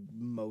open to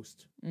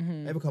most.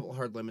 Mm-hmm. I have a couple of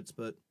hard limits,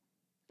 but...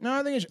 No,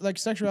 I think like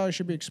sexuality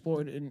should be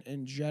explored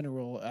in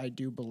general. I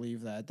do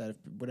believe that if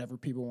whatever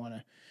people want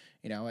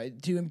to,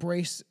 to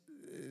embrace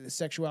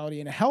sexuality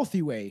in a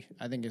healthy way,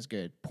 I think is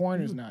good.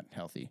 Porn is not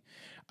healthy.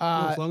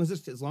 As long as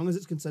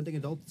it's consenting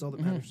adults, it's all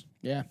that matters.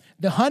 Yeah.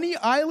 The Honey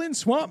Island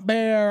Swamp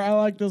Bear. I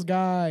like this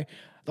guy.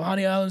 The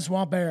Honey Island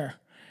Swamp Bear.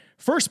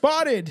 First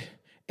spotted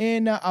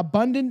in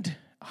abundant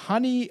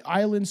Honey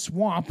Island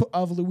Swamp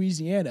of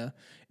Louisiana.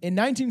 In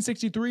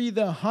 1963,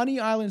 the Honey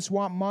Island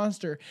Swamp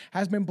monster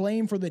has been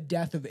blamed for the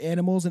death of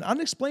animals and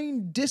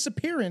unexplained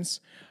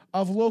disappearance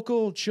of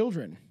local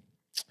children.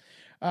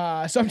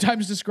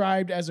 Sometimes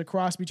described as a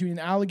cross between an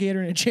alligator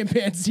and a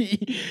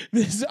chimpanzee,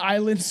 this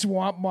island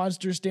swamp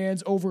monster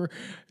stands over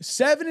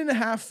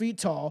 7.5 feet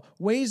tall,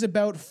 weighs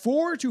about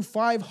 400 to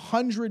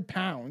 500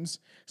 pounds.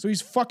 So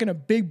he's fucking a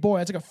big boy.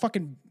 That's like a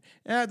fucking,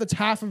 that's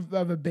half of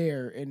a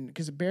bear. And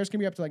because bears can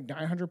be up to like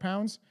 900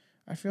 pounds,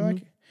 I feel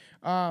like.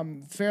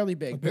 Fairly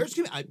big. Bears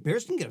can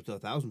get up to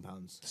 1,000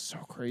 pounds. So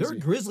crazy. There are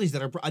grizzlies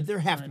that are, there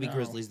have to be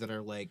grizzlies that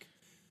are like,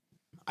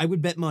 I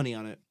would bet money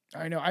on it.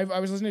 I know. I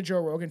was listening to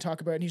Joe Rogan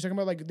talk about it, and he's talking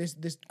about like this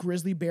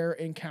grizzly bear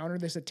encounter,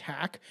 this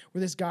attack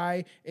where this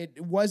guy it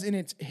was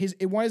in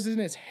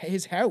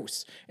his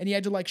house, and he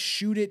had to like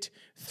shoot it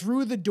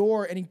through the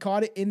door, and he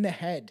caught it in the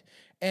head,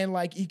 and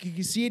like you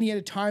could see it, and he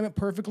had to time it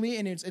perfectly,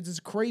 and it's this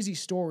crazy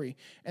story,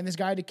 and this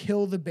guy had to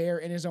kill the bear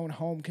in his own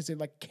home because it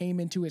like came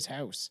into his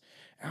house.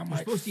 And You're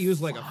supposed to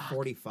use like a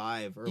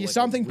 45 or like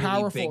something a really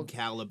powerful, big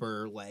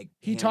caliber. Like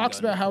he talks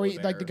about how he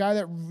like the guy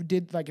that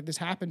did like this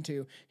happened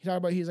to. He talked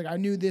about he's like I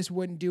knew this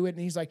wouldn't do it, and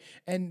he's like,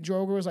 and Joe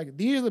Rogan was like,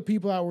 these are the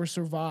people that will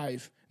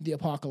survive the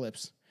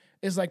apocalypse.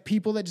 It's like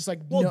people that just like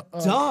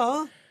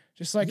duh.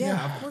 Just like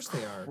of course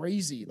they are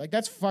crazy. Like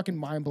that's fucking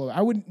mind blowing.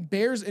 I wouldn't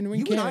bears and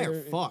you and I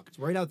are fucked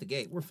right out the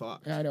gate. We're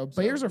fucked. I know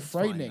bears are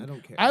frightening. Fine. I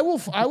don't care.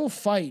 I will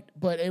fight,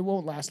 but it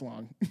won't last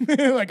long.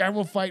 Like I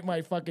will fight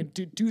my fucking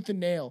tooth and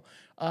nail.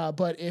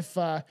 But if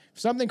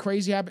something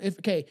crazy happened,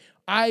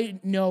 I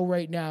know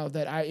right now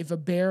that if a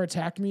bear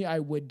attacked me, I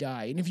would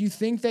die. And if you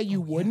think that you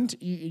wouldn't,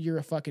 you're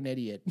a fucking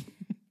idiot.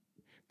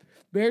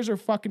 Bears are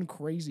fucking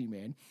crazy,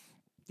 man.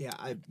 Yeah,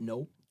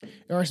 nope.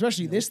 Or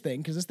especially this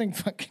thing, because this thing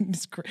fucking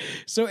is crazy.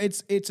 So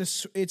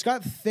it's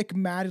got thick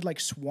matted like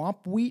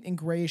swamp wheat and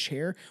grayish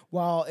hair.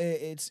 While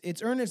it's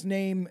earned its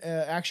name,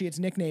 actually its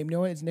nickname. You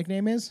know what its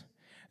nickname is?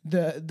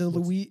 The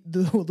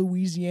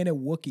Louisiana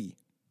Wookiee.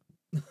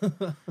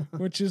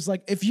 Which is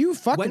like if you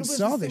fucking when was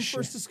saw this this shit.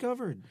 First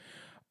discovered?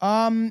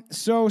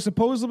 So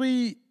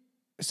supposedly,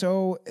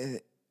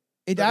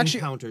 it actually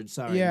encountered.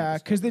 Sorry. Yeah,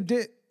 because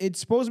it's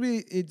supposed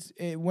to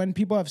be. When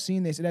people have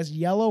seen this, it has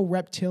yellow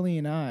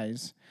reptilian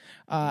eyes,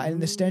 and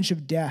the stench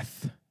of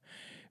death,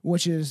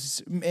 which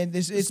is and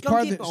this. It's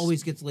part of this,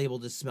 always gets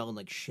labeled as smelling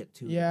like shit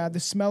too. Yeah, the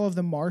smell of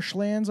the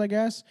marshlands, I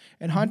guess.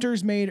 And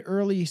hunters made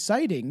early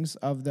sightings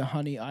of the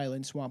Honey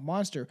Island swamp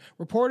monster,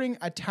 reporting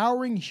a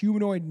towering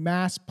humanoid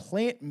mass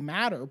plant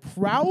matter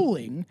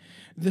prowling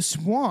the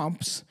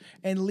swamps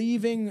and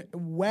leaving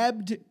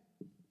webbed,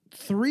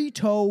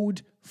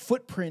 three-toed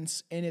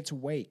footprints in its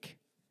wake,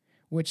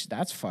 which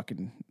that's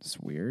fucking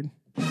weird.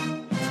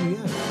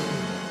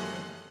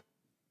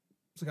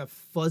 It's like a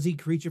fuzzy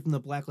creature from the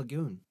Black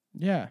Lagoon.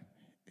 Yeah,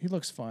 he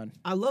looks fun.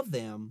 I love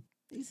them.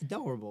 He's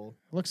adorable.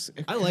 Looks.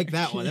 I like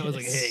that one. That was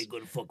like, hey, go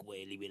the fuck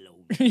away, leave me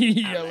alone.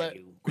 Yeah, I like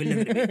you. Quit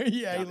looking at me. yeah,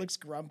 he Stop it. looks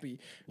grumpy.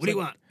 What do you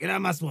want? Get out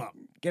of my swamp.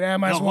 Get out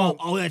of my No, swamp.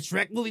 Oh, that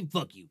Shrek movie?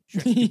 Fuck you.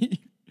 Shrek.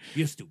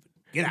 You're stupid.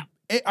 Get out.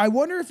 I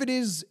wonder if it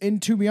is, and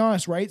to be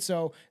honest, right?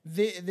 So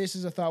this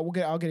is a thought.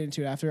 I'll get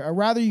into it after. A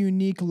rather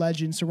unique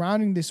legend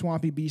surrounding this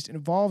swampy beast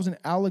involves an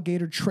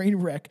alligator train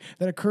wreck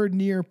that occurred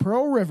near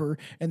Pearl River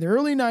in the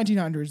early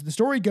 1900s. The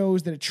story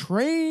goes that a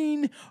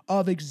train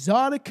of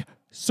exotic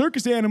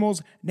circus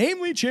animals,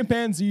 namely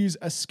chimpanzees,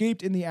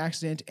 escaped in the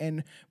accident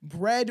and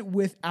bred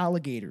with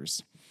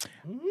alligators.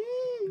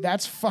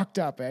 That's fucked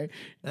up, eh?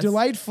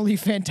 Delightfully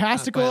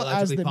fantastical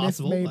as the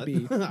possible, myth may but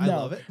be. I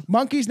love it.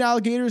 Monkeys and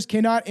alligators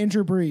cannot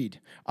interbreed.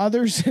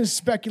 Others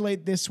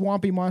speculate this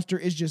swampy monster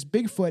is just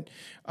Bigfoot,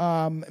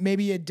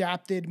 maybe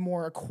adapted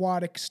more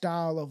aquatic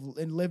style of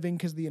living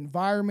because the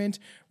environment,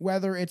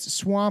 whether it's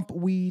swamp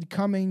weed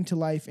coming to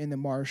life in the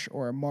marsh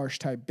or a marsh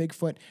type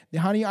Bigfoot. The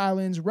Honey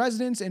Islands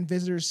residents and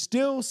visitors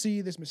still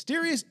see this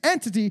mysterious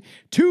entity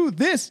to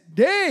this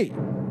day,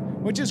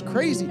 which is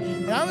crazy.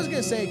 And I was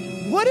going to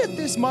say, what if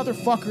this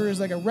motherfucker is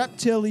like a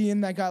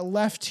reptilian that got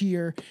left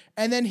here,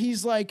 and then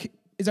he's like,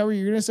 is that what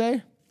you're going to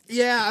say?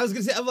 Yeah, I was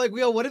gonna say, I'm like,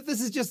 yo, what if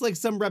this is just like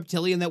some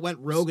reptilian that went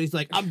rogue and he's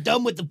like, I'm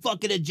done with the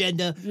fucking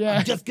agenda. Yeah.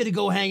 I'm just gonna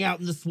go hang out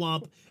in the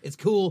swamp. It's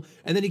cool.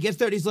 And then he gets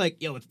there and he's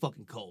like, yo, it's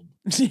fucking cold.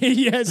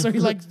 Yeah, so he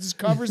like just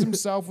covers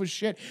himself with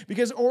shit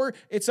because, or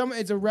it's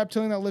a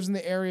reptilian that lives in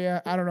the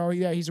area. I don't know.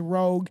 Yeah, he's a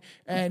rogue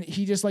and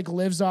he just like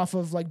lives off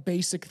of like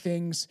basic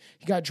things.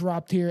 He got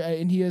dropped here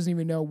and he doesn't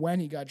even know when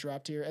he got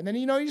dropped here. And then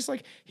he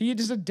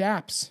just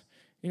adapts.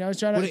 He's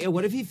trying to.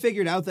 What if he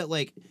figured out that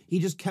like he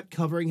just kept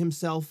covering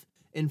himself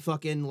in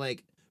fucking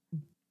like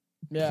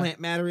plant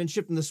matter and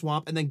shit from the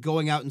swamp, and then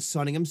going out and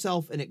sunning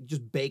himself, and it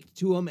just baked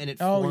to him, and it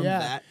formed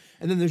that.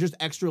 And then there's just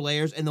extra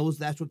layers, and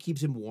that's what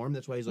keeps him warm.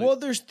 That's why he's like. Well,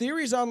 there's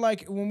theories on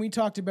like when we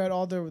talked about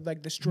all the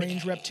like the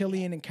strange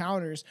reptilian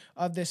encounters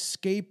of the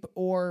scape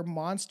ore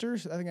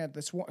monsters. I think that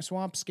the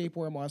swamp scape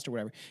ore monster,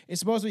 whatever. It's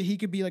supposedly he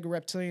could be like a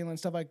reptilian and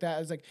stuff like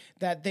that. It's like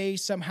that they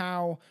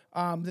somehow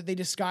that they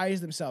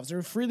disguise themselves.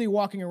 They're freely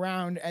walking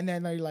around, and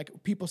then they like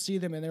people see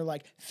them, and they're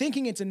like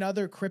thinking it's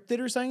another cryptid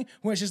or something,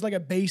 when it's just like a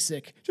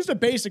basic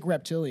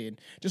reptilian,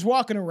 just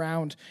walking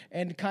around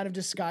and kind of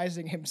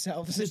disguising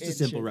himself. It's just a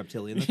simple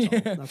reptilian.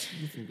 That's all.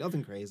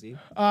 Nothing crazy.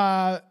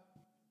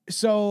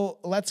 So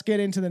let's get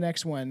into the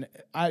next one.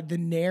 The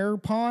Nair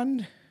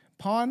Pond.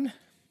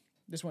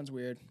 This one's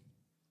weird.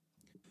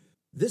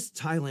 This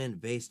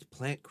Thailand-based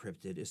plant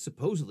cryptid is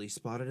supposedly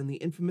spotted in the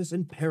infamous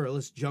and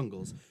perilous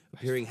jungles,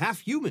 appearing half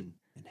human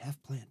and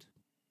half plant.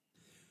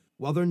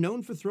 While they're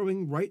known for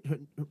throwing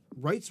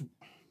rights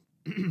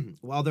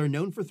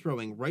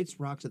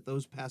rocks at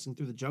those passing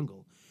through the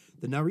jungle,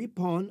 the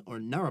Naripon or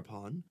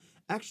Narapon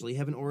actually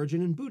have an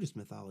origin in Buddhist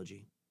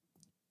mythology.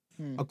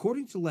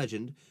 According to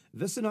legend,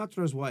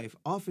 Vesanaktra's wife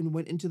often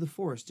went into the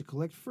forest to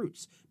collect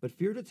fruits, but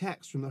feared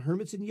attacks from the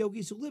hermits and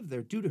yogis who lived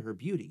there due to her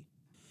beauty.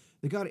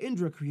 The god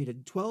Indra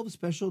created 12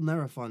 special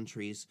Narafon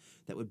trees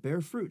that would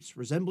bear fruits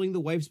resembling the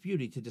wife's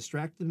beauty to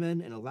distract the men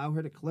and allow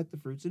her to collect the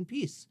fruits in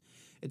peace.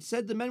 It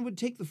said the men would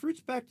take the fruits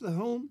back to the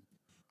home,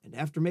 and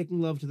after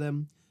making love to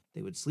them,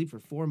 they would sleep for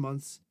 4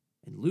 months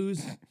and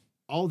lose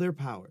all their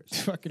powers.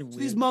 Fucking weird. So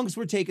these monks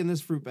were taking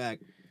this fruit back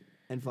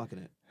and fucking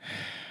it.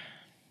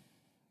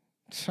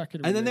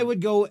 And then they would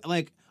go,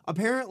 like,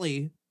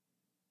 apparently,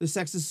 the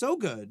sex is so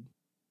good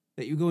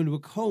that you go into a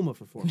coma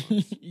for 4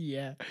 months.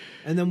 Yeah.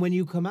 And then when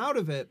you come out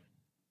of it...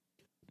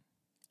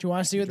 Do you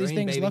want to see what these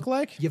things look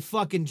like? You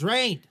fucking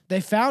drained. They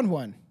found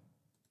one. Have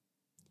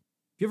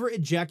you ever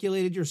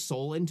ejaculated your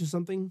soul into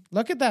something?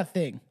 Look at that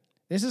thing.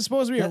 This is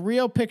supposed to be a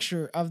real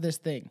picture of this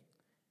thing.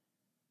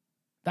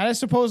 That is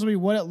supposed to be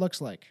what it looks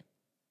like.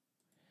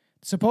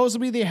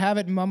 Supposedly they have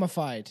it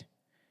mummified.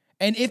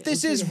 And if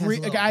this is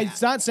real,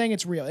 it's not saying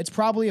it's real. It's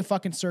probably a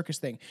fucking circus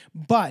thing.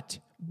 But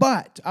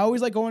I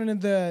always like going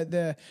into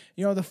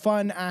the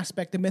fun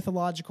aspect, the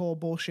mythological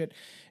bullshit.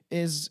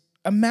 Is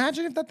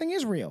imagine if that thing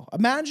is real.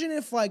 Imagine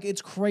if like it's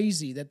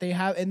crazy that they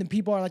have, and then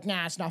people are like,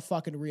 nah, it's not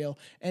fucking real.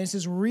 And it's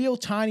this real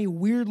tiny,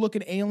 weird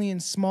looking alien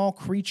small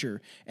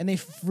creature, and they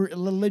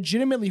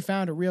legitimately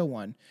found a real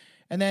one.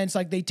 And then it's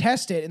like they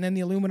test it, and then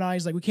the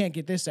Illuminati's like, we can't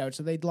get this out,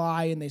 so they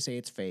lie and they say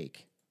it's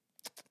fake.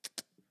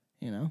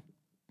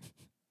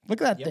 Look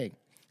at that thing.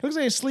 It looks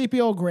like a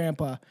sleepy old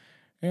grandpa.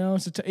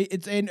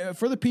 It's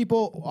for the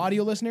people,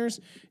 audio listeners,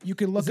 you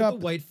can look up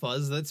the white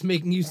fuzz that's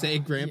making you say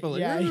grandpa.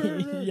 Like,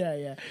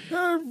 yeah.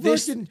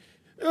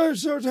 I'm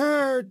so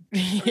tired.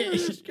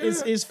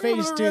 His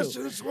face too.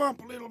 The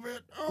swamp a little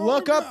bit.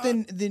 Look up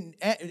the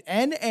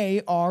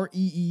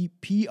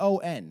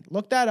Nareepon.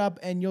 Look that up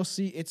and you'll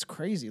see it's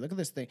crazy. Look at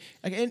this thing.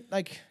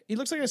 He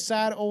looks like a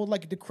sad old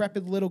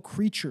decrepit little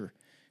creature.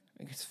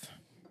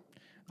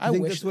 I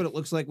think that's what it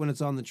looks like when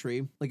it's on the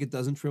tree. Like, it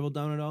doesn't shrivel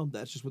down at all.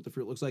 That's just what the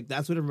fruit looks like.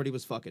 That's what everybody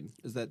was fucking,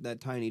 is that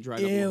tiny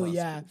dried up little husk.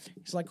 Yeah.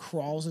 He's like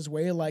crawls his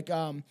way.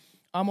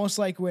 Almost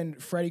like when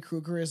Freddy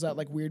Krueger is that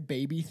like weird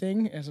baby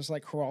thing and it's just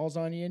like crawls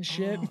on you and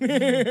shit.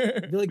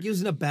 You're like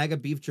using a bag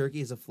of beef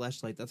jerky as a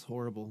fleshlight. That's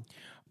horrible.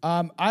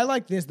 I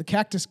like this, the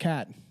cactus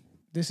cat.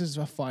 This is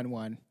a fun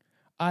one.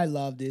 I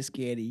love this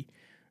kitty.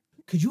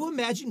 Could you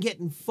imagine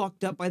getting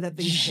fucked up by that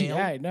thing's tail?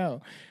 Yeah, I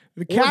know.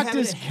 The Or having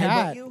cactus it headbutt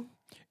cat. you?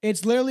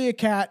 It's literally a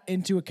cat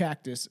into a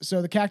cactus.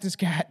 So the cactus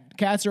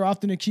cats are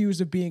often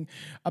accused of being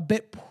a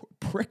bit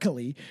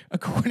prickly,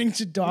 according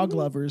to dog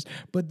lovers.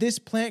 But this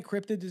plant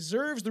cryptid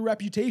deserves the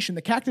reputation.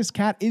 The cactus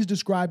cat is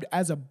described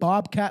as a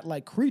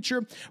bobcat-like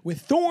creature with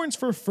thorns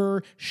for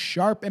fur,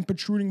 sharp and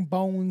protruding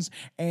bones,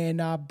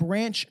 and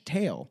branch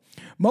tail.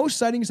 Most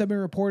sightings have been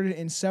reported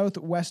in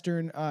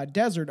southwestern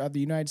desert of the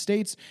United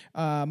States,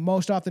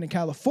 most often in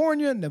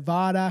California,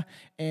 Nevada,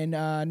 and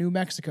New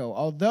Mexico,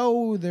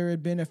 although there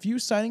had been a few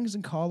sightings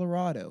in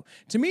Colorado.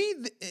 To me,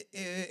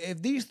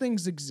 if these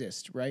things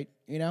exist, right,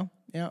 you know,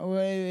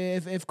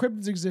 if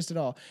cryptids exist at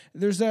all,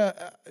 there's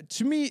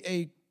to me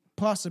a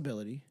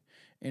possibility,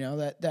 you know,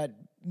 that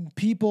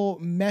people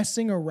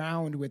messing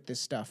around with this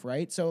stuff,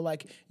 right? So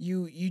like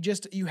you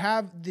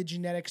have the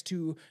genetics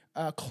to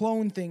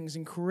clone things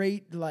and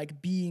create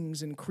like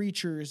beings and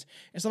creatures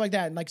and stuff like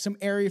that, and like some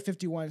Area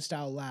 51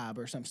 style lab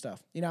or some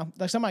stuff, you know,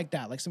 like something like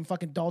that, like some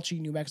fucking Dulce,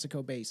 New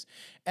Mexico base,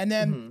 and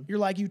then you're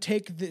like you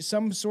take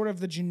some sort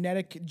of the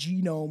genetic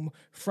genome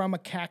from a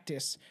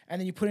cactus and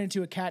then you put it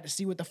into a cat to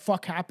see what the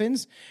fuck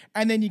happens,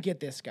 and then you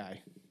get this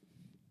guy,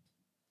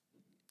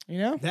 you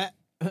know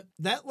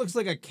That looks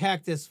like a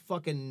cactus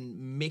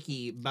fucking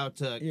Mickey about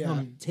to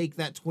come take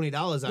that $20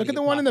 out. Look at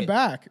the one in the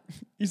back.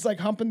 He's like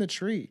humping the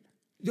tree.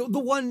 The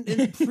one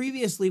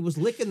previously was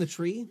licking the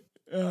tree.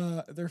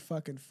 They're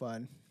fucking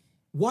fun.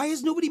 Why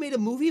has nobody made a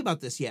movie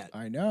about this yet?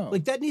 I know.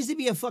 Like that needs to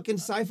be a fucking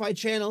Sci-Fi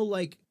Channel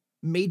like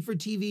made for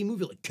TV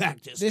movie, like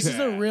Cactus. This Cat. is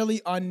a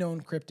really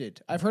unknown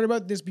cryptid. I've heard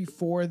about this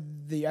before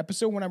the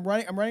episode when I'm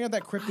writing out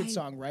that cryptid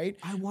song, right?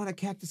 I want a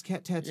cactus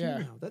cat tattoo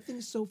now. That thing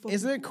is so fucking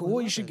Isn't it cool.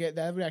 cool? You should get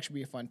that. Would actually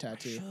be a fun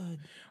tattoo. I should.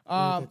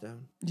 Write that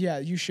down. Yeah,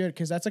 you should,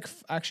 because that's like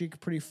actually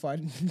pretty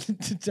fun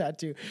to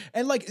tattoo.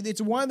 And like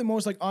it's one of the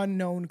most like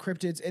unknown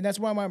cryptids, and that's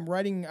why I'm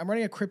writing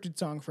a cryptid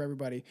song for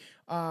everybody.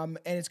 And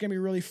it's gonna be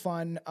really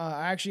fun.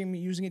 I actually am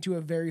using it to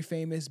a very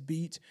famous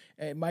beat.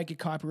 It might get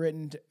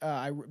copywritten,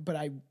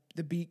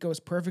 the beat goes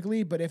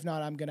perfectly, but if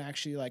not, I'm gonna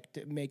actually like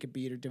make a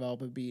beat or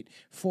develop a beat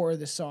for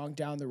the song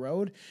down the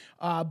road.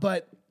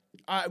 But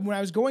when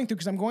I was going through,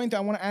 I want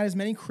to add as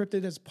many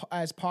cryptids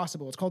as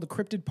possible. It's called the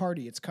Cryptid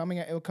Party.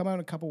 It'll come out in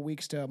a couple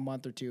weeks to a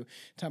month or two,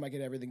 time I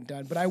get everything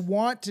done. But I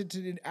want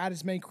to add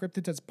as many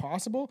cryptids as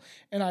possible,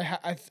 and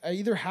I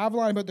either have a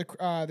line about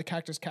the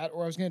cactus cat,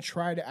 or I was gonna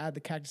try to add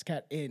the cactus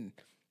cat in,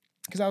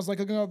 because I was like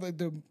looking at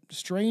the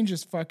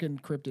strangest fucking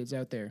cryptids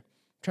out there,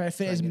 trying to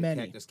fit as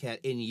many. Cactus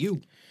cat in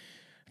you.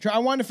 I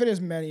wanted to fit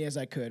as many as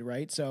I could,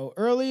 right? So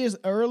early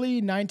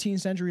 19th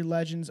century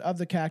legends of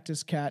the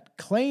cactus cat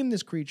claim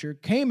this creature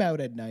came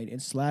out at night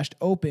and slashed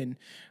open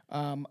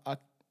a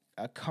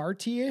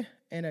cartier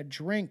and a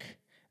drink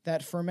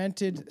that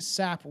fermented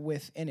sap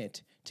within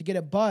it to get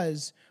a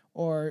buzz,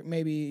 or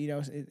maybe, you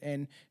know,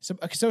 and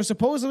so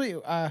supposedly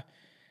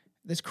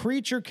this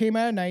creature came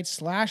out at night,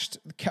 slashed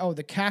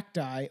the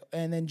cacti,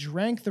 and then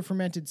drank the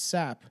fermented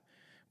sap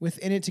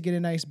within it to get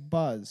a nice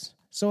buzz.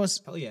 So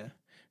Hell yeah.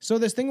 So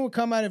this thing would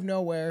come out of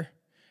nowhere,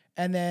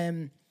 and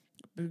then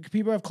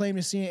people have claimed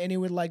to see it, and it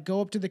would like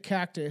go up to the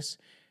cactus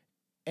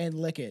and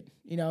lick it.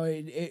 You know,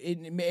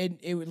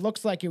 it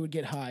looks like it would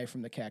get high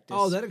from the cactus.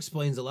 Oh, that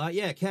explains a lot.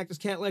 Yeah, cactus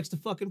cat likes to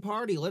fucking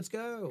party. Let's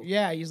go.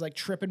 Yeah, he's like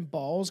tripping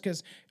balls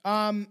because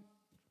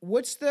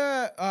what's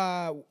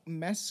the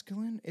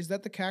mescaline? Is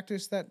that the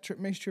cactus that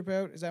makes trip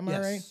out? Is that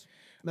right?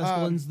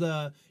 Mescaline's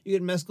you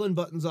get mescaline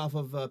buttons off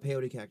of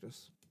peyote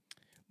cactus.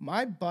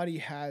 My buddy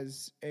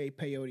has a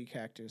peyote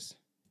cactus.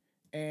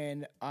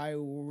 And I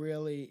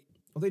really...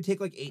 Well, they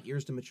take like 8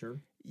 years to mature.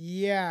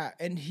 Yeah,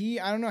 and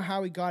I don't know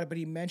how he got it, but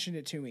he mentioned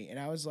it to me. And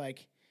I was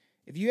like,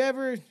 if you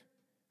ever...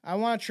 I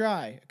want to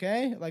try,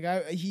 okay? Like,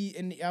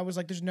 I was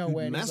like, there's no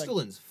way. And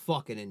Mescaline's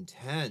fucking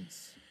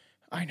intense.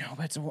 I know,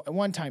 but it's a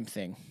one-time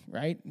thing,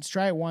 right? Let's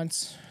try it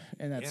once,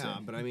 and that's it. Yeah,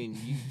 but I mean,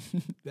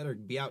 you better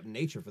be out in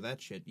nature for that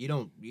shit. You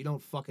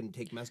don't fucking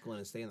take mescaline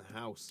and stay in the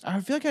house.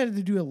 I feel like I had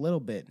to do a little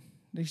bit.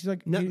 She's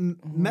like,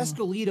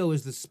 Mescalito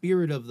is the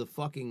spirit of the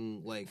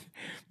fucking, like...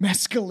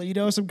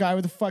 Mescalito, some guy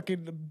with a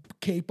fucking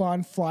cape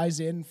on flies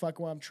in, fuck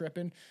while I'm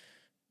tripping.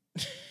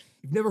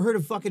 You've never heard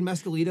of fucking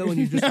Mescalito and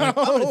you're just like,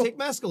 I'm going to take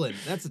mescaline.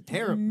 That's a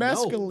terrible...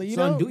 Mescalito?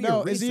 No, son, do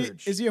your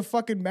research. Is he a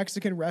fucking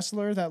Mexican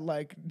wrestler that,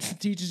 like,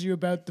 teaches you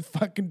about the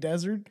fucking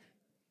desert?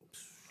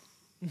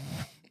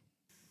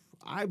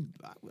 I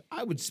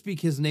would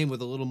speak his name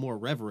with a little more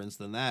reverence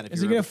than that.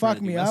 Is he gonna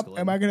fuck me up?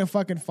 Am I gonna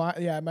fucking find?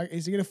 Yeah,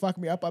 is he gonna fuck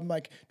me up? I'm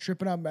like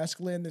tripping on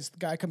mescaline. This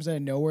guy comes out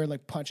of nowhere and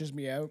like punches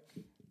me out.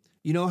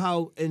 You know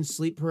how in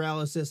sleep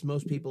paralysis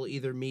most people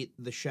either meet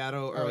the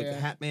shadow or the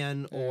Hat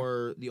Man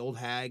or the old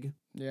hag?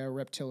 Yeah,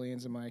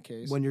 reptilians in my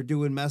case. When you're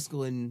doing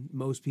mescaline,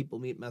 most people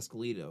meet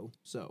Mescalito.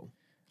 So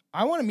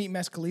I want to meet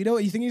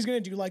Mescalito. You think he's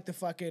going to do like the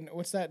fucking,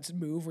 what's that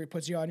move where he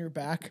puts you on your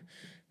back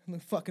and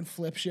then fucking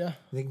flips you? I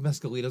think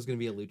Mescalito's going to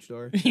be a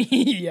luchador.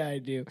 Yeah, I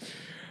do.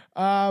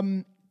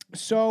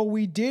 So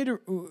we did,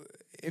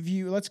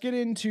 let's get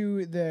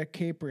into the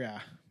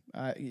Capria.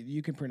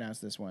 You can pronounce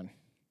this one.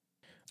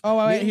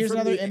 Oh, here's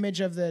another image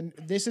of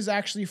this is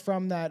actually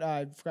from that,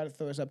 I forgot to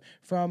throw this up,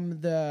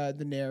 from the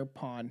Nair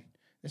Pawn.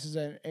 This is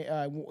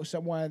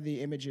one of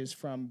the images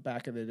from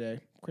back in the day.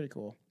 Pretty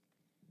cool.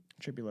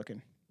 Should be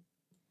looking.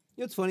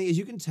 You know what's funny is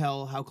you can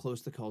tell how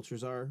close the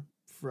cultures are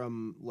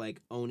from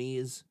like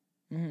Onis,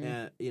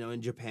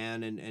 in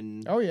Japan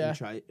and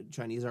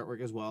Chinese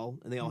artwork as well,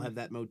 and they all have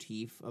that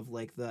motif of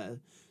like the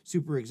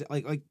super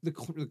like the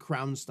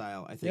crown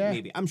style. I think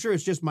maybe I'm sure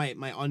it's just my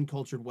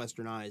uncultured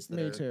Western eyes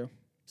that are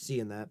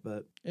seeing that,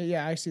 but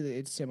yeah, I see that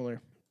it's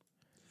similar.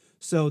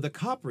 So the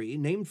Capri,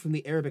 named from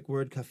the Arabic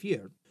word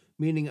kafir,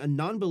 meaning a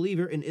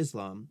non-believer in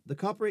Islam, the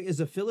Capri is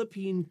a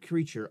Philippine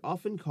creature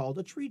often called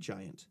a tree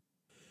giant.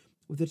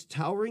 With its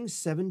towering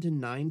 7 to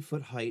 9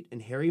 foot height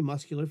and hairy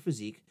muscular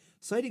physique,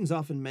 sightings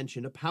often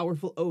mention a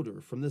powerful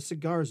odor from the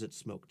cigars it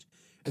smoked,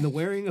 and the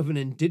wearing of an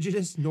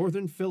indigenous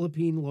northern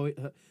Philippine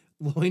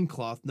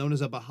loincloth known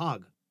as a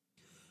bahag.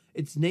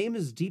 Its name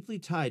is deeply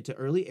tied to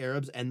early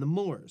Arabs and the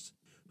Moors,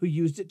 who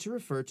used it to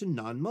refer to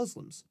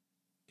non-Muslims.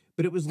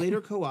 But it was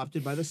later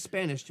co-opted by the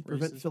Spanish to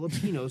prevent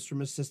Filipinos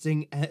from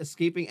escaping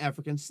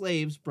African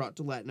slaves brought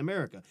to Latin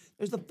America.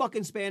 There's the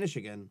fucking Spanish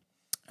again.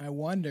 I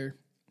wonder.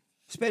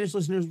 Spanish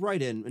listeners,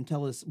 write in and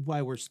tell us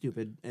why we're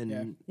stupid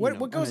and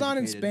what goes on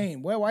in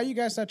Spain? Why are you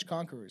guys such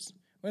conquerors?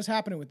 What's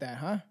happening with that,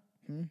 huh?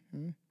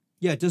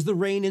 Yeah, does the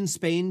rain in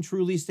Spain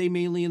truly stay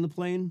mainly in the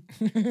plain?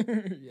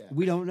 Yeah.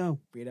 We don't know.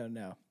 We don't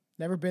know.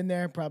 Never been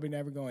there, probably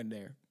never going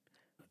there.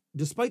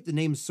 Despite the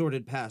name's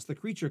sordid past, the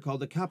creature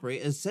called a Capri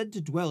is said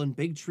to dwell in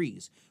big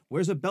trees,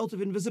 wears a belt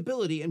of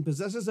invisibility, and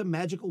possesses a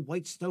magical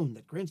white stone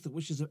that grants the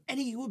wishes of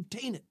any who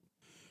obtain it.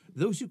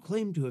 Those who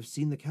claim to have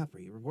seen the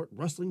Capri report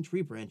rustling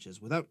tree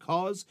branches without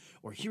cause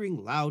or hearing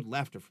loud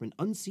laughter from an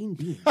unseen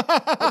being.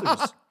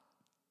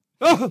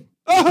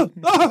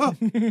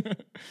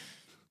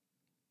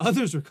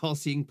 Others recall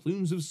seeing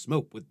plumes of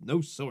smoke with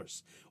no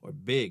source or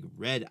big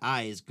red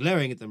eyes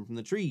glaring at them from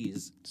the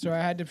trees. So I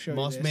had to show you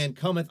this. Moss Man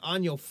cometh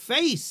on your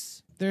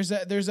face. There's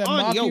a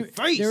your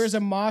face. There is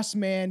a Moss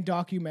Man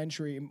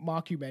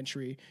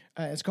mockumentary.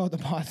 It's called The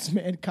Moss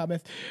Man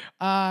Cometh.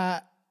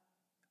 I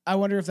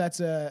wonder if that's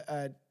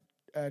a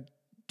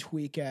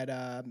tweak at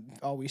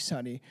Always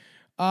Sunny.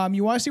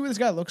 You want to see what this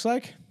guy looks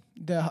like?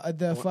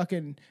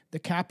 The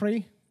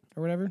Capri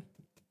or whatever.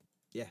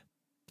 Yeah.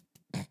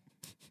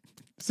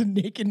 It's a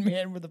naked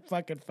man with a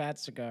fucking fat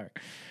cigar.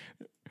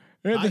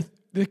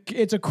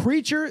 It's a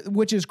creature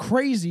which is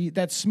crazy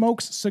that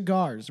smokes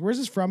cigars. Where's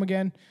this from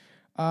again?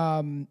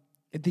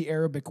 The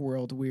Arabic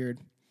world. Weird.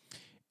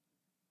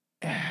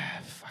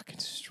 Fucking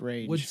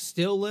strange. Would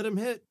still let him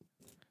hit.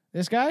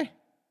 This guy?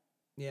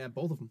 Yeah,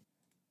 both of them.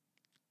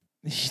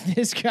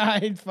 This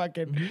guy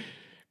fucking...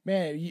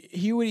 Man,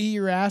 he would eat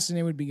your ass and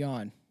it would be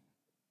gone.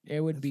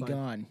 It would be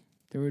gone.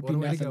 There would be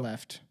nothing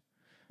left.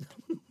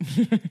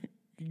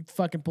 He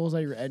fucking pulls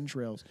out your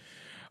entrails.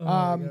 Oh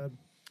my God.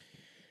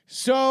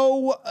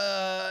 So,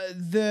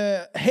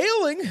 the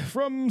hailing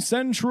from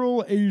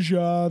Central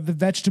Asia, the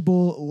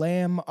vegetable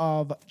lamb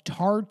of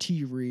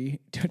Tartaria.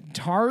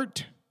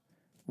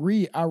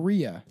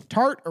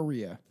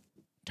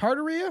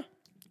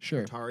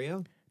 Sure.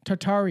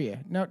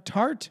 Tartaria. Now,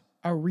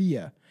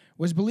 Tartaria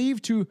was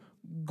believed to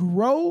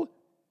grow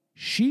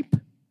sheep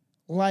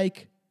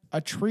like a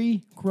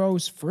tree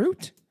grows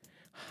fruit.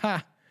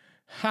 Ha.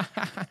 Ha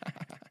ha ha.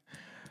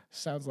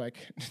 Sounds like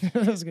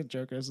that's a good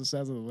joke. It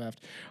sounds on the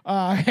left.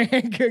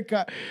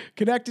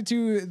 Connected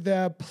to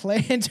the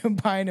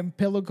plant-vine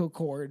umbilical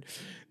cord,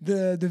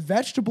 the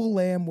vegetable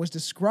lamb was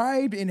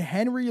described in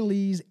Henry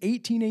Lee's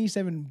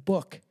 1887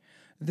 book,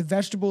 "The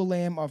Vegetable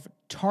Lamb of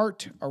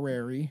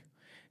Tartary,"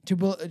 to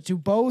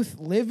both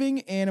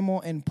living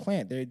animal and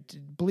plant. They're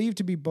believed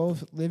to be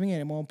both living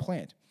animal and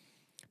plant.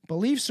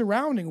 Beliefs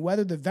surrounding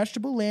whether the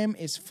vegetable lamb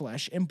is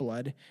flesh and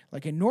blood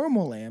like a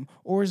normal lamb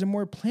or is a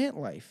more plant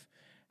life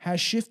has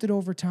shifted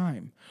over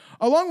time,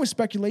 along with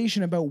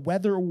speculation about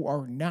whether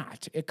or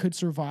not it could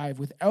survive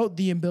without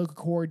the umbilical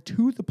cord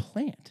to the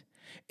plant.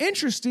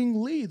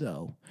 Interestingly,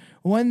 though,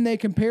 when they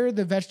compare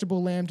the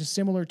vegetable lamb to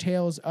similar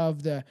tales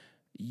of the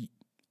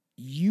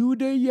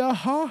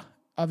Yudayaha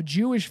of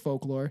Jewish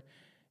folklore,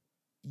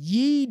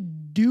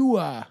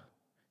 Yidua.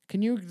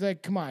 Can you,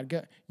 come on,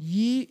 go,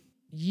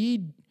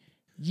 Yiduha.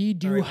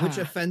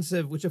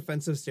 Right, which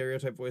offensive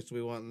stereotype voice do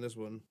we want in this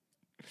one?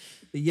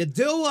 The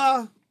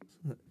Yidua.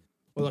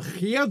 Or the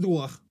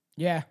Chiadua.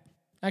 Yeah,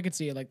 I could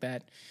see it like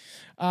that.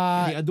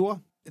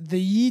 Chiadua?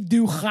 The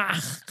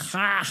Yiduha.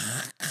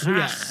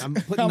 Yeah, I'm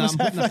putting I the was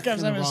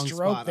having a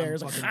stroke spot. there.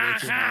 It's like,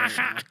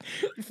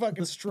 you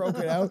fucking stroke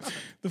it out.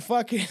 The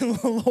fucking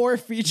lore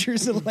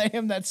features a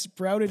lamb that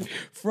sprouted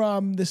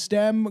from the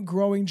stem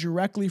growing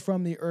directly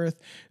from the earth.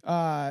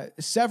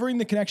 Severing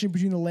the connection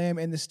between the lamb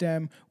and the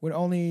stem would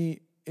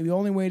only the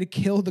only way to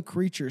kill the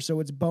creature, so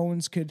its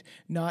bones could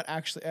not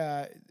actually,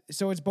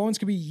 so its bones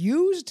could be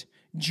used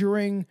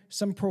during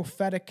some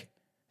prophetic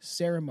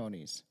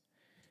ceremonies.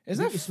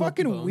 Isn't that You smoke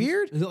the fucking bones?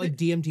 weird? Is it like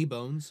DMT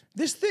bones?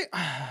 This thing,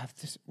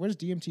 what is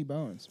DMT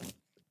bones?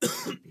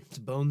 It's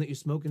a bone that you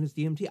smoke and it's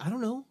DMT. I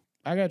don't know.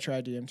 I gotta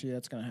try DMT.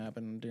 That's gonna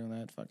happen. I'm doing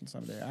that fucking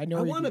someday. I know I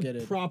where you want can get to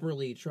it.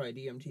 properly try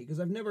DMT because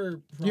I've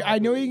never. Yeah, I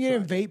know you can get it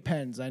in properly vape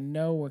pens. I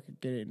know we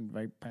could get it in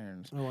vape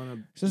pens. tried. I want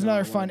to. So there's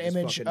another fun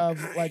image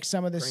of like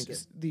some of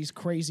these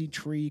crazy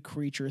tree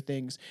creature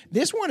things.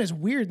 This one is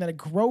weird that it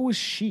grows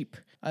sheep.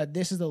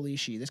 This is the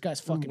Lishi. This guy's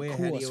fucking way cool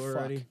ahead of as you fuck.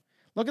 already.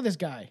 Look at this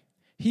guy.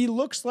 He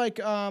looks like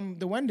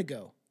the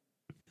Wendigo.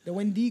 The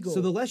Wendigo.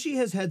 So the Leshy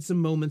has had some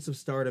moments of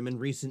stardom in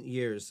recent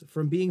years,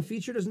 from being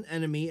featured as an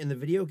enemy in the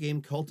video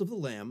game Cult of the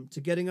Lamb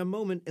to getting a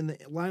moment in the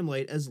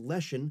limelight as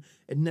Leshen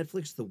in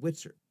Netflix's The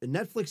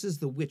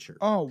Witcher.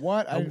 Oh,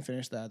 what? I didn't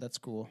finish that. That's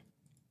cool.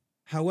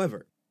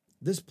 However,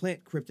 this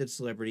plant cryptid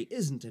celebrity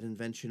isn't an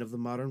invention of the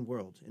modern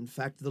world. In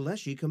fact, the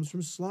Leshy comes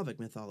from Slavic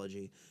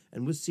mythology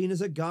and was seen as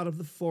a god of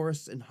the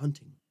forests and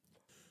hunting.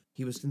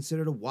 He was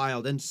considered a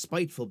wild and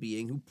spiteful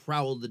being who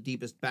prowled the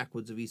deepest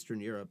backwoods of Eastern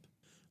Europe.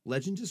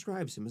 Legend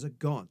describes him as a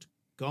giant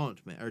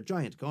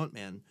gaunt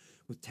man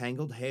with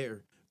tangled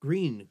hair,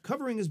 green,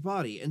 covering his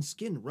body, and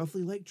skin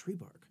roughly like tree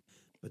bark.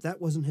 But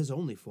that wasn't his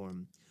only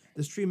form.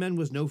 This tree man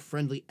was no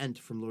friendly ent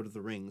from Lord of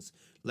the Rings.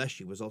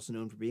 Leshy was also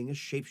known for being a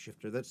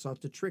shapeshifter that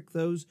sought to trick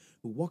those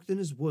who walked in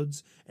his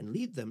woods and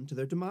lead them to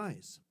their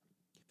demise.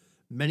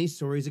 Many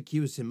stories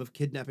accuse him of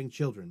kidnapping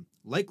children,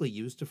 likely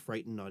used to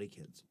frighten naughty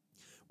kids,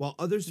 while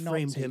others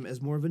framed him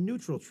as more of a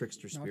neutral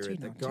trickster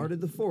spirit that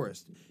guarded the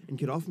forest and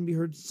could often be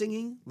heard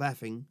singing,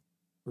 laughing,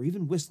 or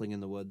even whistling in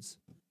the woods.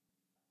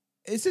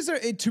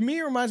 To me,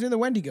 it reminds me of the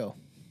Wendigo.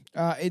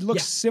 It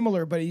looks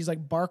similar, but he's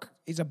like bark.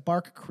 He's a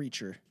bark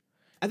creature.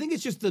 I think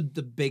it's just the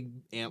big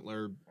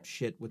antler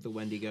shit with the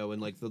Wendigo and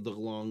like the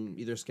long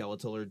either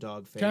skeletal or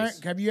dog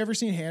face. Have you ever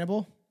seen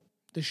Hannibal,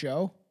 the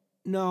show?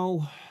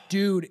 No,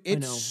 Dude, it's I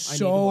need to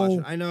so watch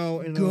it. I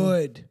know.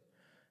 good.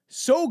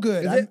 So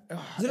good.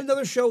 Is it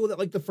another show that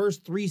like the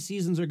first 3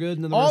 seasons are good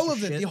and then the All rest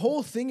of are it. shit? The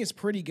whole thing is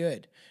pretty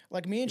good.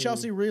 Like me and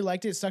Chelsea really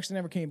liked it. It sucks it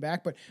never came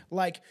back, but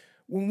like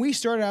when we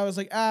started, I was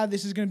like,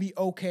 this is gonna be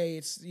okay.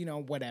 It's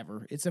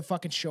whatever. It's a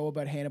fucking show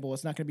about Hannibal.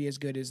 It's not gonna be as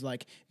good as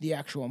like the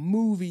actual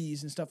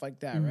movies and stuff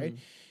like that, right?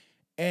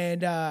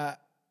 And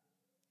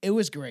it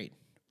was great.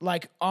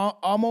 Like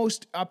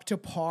almost up to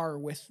par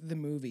with the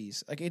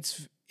movies. Like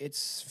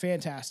it's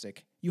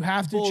fantastic. You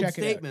have to Bold check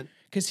statement. it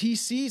out because he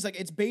sees like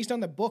it's based on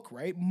the book,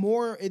 right?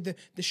 The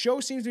show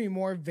seems to be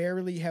more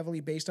very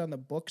heavily based on the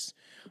books,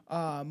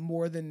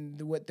 more than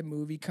what the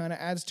movie kind of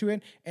adds to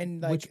it.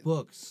 And like Which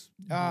books?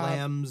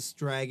 Lambs,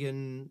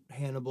 Dragon,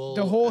 Hannibal.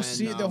 the whole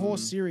and, the whole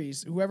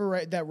series,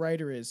 whoever that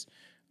writer is.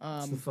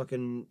 it's the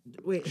fucking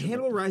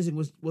Hannibal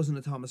Rising wasn't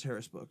a Thomas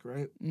Harris book,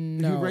 right?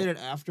 No. Did you write it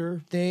after?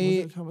 Was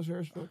it a Thomas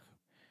Harris book?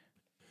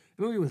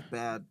 The movie was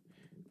bad.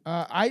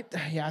 I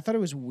thought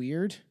it was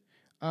weird.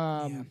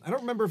 I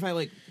don't remember if I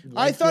like.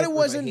 I thought it or if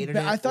wasn't. hated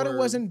I thought or- it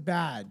wasn't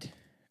bad.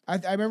 I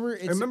remember.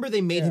 I remember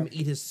they made him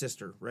eat his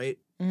sister, right?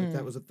 Like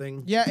that was a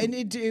thing. Yeah, and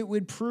it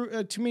would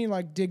prove to me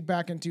like dig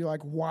back into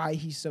like why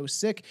he's so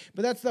sick.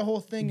 But that's the whole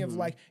thing of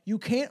like you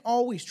can't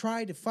always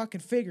try to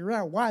fucking figure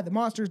out why the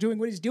monster is doing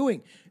what he's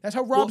doing. That's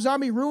how Rob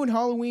Zombie ruined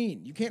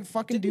Halloween. You can't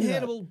fucking do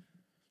that.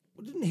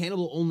 Didn't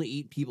Hannibal only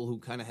eat people who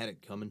kind of had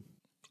it coming?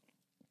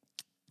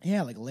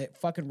 Yeah, like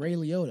fucking Ray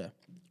Liotta.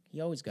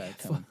 He always got it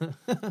coming.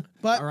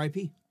 But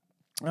R.I.P.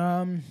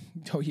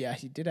 oh yeah,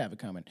 he did have it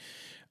coming.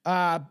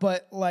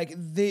 But like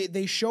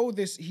they show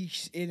this,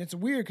 and it's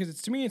weird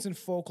because to me it's in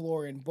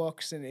folklore and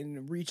books and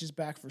it reaches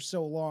back for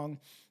so long.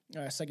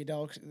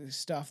 Psychedelic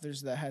stuff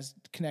that has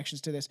connections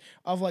to this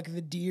of like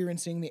the deer and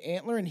seeing the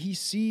antler, and he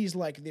sees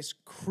like this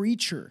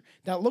creature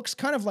that looks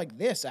kind of like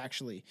this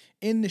actually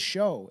in the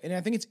show, and I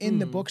think it's in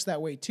the books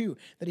that way too.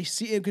 That he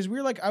see it because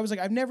I was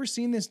like, I've never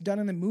seen this done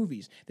in the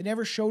movies. They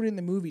never showed it in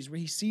the movies where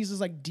he sees this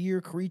like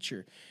deer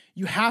creature.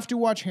 You have to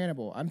watch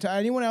Hannibal.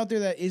 Anyone out there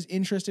that is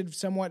interested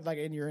somewhat like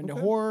and you're into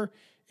horror.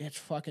 It's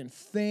fucking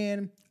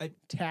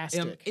fantastic.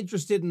 I'm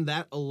interested in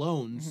that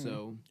alone,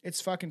 so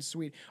it's fucking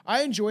sweet.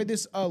 I enjoyed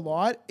this a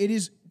lot. It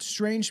is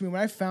strange to me. When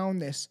I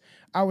found this,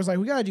 I was like,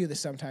 we got to do this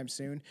sometime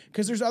soon.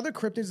 Because there's other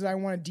cryptids that I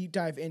want to deep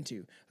dive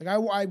into. Like,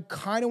 I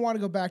kind of want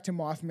to go back to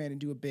Mothman and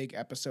do a big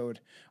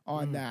episode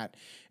on that.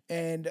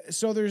 And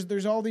so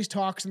there's all these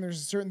talks and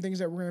there's certain things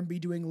that we're going to be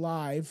doing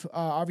live.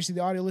 Obviously,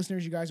 the audio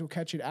listeners, you guys will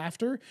catch it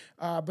after.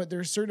 But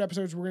there's certain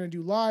episodes we're going to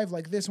do live,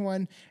 like this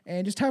one,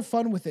 and just have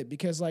fun with it.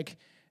 Because, like,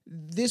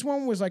 this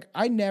one was like,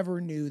 I never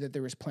knew that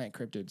there was plant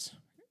cryptids.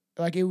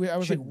 Like, I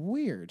was like,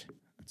 weird.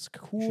 It's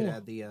cool. should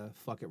add the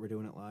fuck it, we're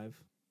doing it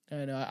live.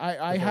 I know.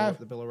 I have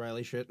the Bill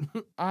O'Reilly shit.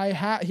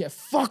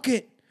 Fuck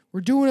it.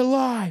 We're doing it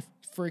live.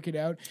 Freaking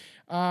out.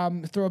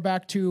 Throw it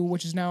back to,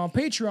 which is now on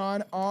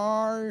Patreon,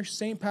 our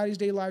St. Patty's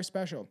Day live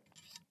special.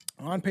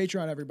 On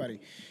Patreon,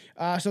 everybody.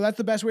 So that's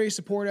the best way to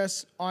support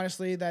us.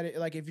 Honestly,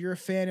 like if you're a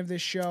fan of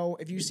this show,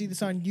 if you see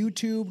this on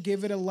YouTube,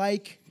 give it a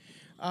like.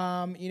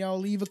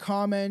 Leave a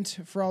comment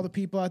for all the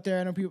people out there.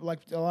 I know people, like,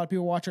 a lot of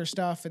people watch our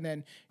stuff, and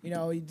then,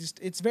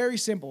 it's very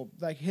simple.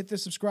 Like, hit the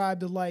subscribe,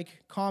 the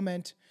like,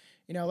 comment,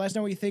 let us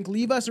know what you think.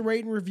 Leave us a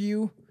rate and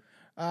review.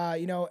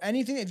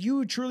 Anything. If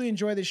you truly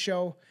enjoy this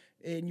show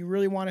and you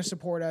really want to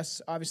support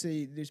us,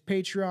 obviously there's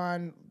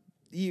Patreon.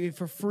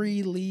 For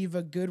free, leave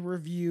a good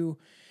review.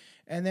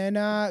 And then,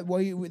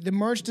 the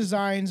merch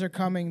designs are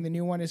coming. The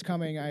new one is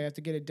coming. I have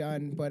to get it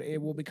done, but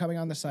it will be coming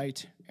on the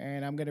site.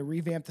 And I'm going to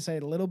revamp the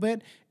site a little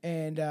bit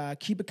and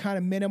keep it kind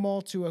of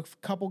minimal to a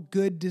couple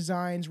good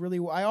designs. Really,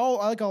 I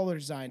like all the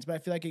designs, but I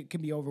feel like it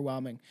can be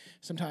overwhelming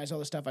sometimes, all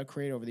the stuff I've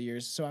created over the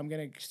years. So I'm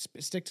going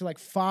to stick to like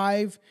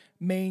 5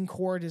 main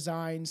core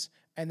designs,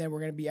 and then we're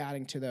going to be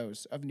adding to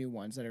those of new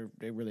ones that are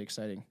really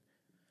exciting.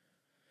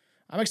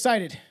 I'm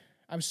excited.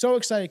 I'm so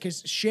excited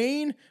because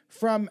Shane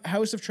from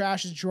House of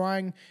Trash is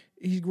drawing.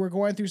 We're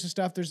going through some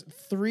stuff. There's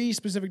 3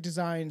 specific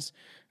designs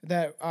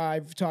that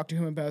I've talked to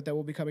him about that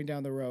will be coming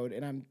down the road,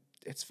 and I'm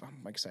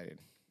excited.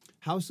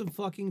 House of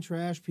fucking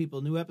Trash,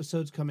 people. New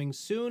episodes coming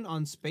soon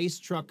on Space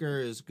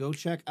Truckers. Go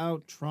check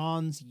out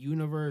Tron's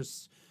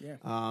Universe. Yeah.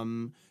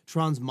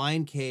 Tron's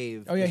Mind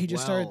Cave. Oh yeah, he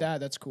just started that.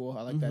 That's cool.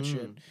 I like that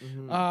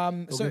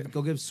shit.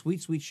 Go give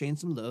sweet Shane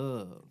some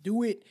love.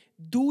 Do it.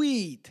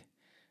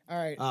 All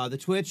right. The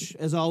Twitch,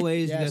 as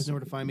always, Yes. you guys know where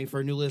to find me.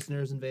 For new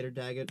listeners, Invader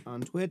Daggett on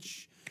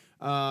Twitch.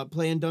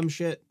 Playing dumb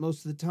shit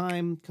most of the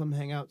time. Come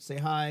hang out, say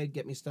hi,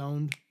 get me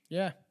stoned.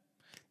 Yeah,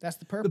 that's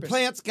the The purpose.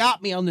 plants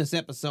got me on this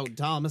episode,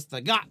 Thomas.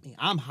 They got me.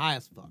 I'm high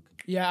as fuck.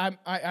 Yeah,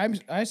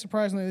 I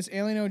surprisingly, this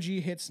Alien OG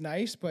hits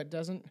nice, but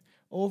doesn't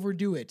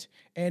overdo it.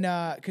 And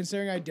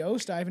considering I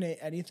dosed, I haven't ate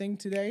anything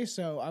today,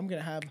 so I'm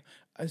gonna have.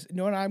 You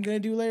know what I'm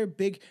gonna do later?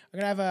 I'm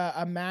gonna have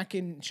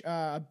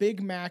a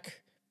Big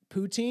Mac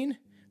poutine.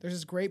 There's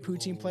this great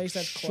poutine place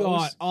that's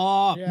closed. Shut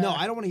up. Yeah. No,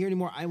 I don't want to hear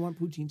anymore. I want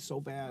poutine so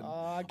bad.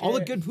 Okay. All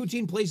the good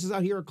poutine places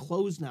out here are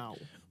closed now.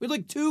 We had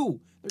like 2.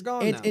 They're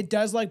gone now. It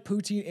does like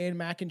poutine and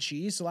mac and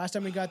cheese. So last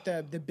time we got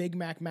the Big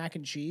Mac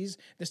and cheese.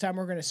 This time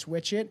we're gonna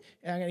switch it,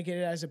 and I'm gonna get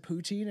it as a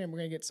poutine, and we're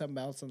gonna get something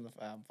else on the.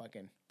 I'm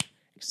fucking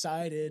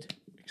excited.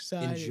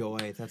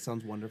 Enjoy. That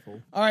sounds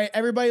wonderful. All right,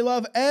 everybody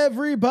love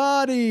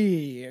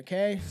everybody.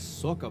 Okay.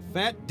 Suck a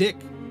fat dick.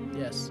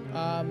 Yes.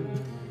 I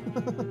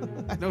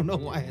don't know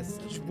why I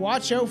said that.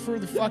 Watch out for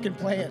the fucking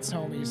plants,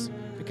 homies,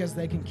 because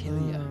they can kill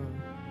you.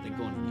 They're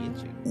going to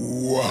get you.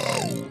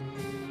 Wow.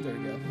 There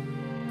we go.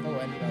 Oh,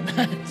 ended on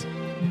that.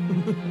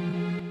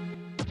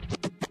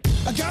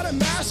 I got a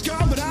mask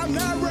on, but I'm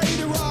not ready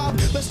to rob.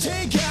 Let's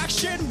take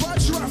action,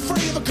 but you're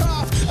afraid of a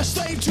cough. A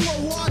slave to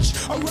a watch,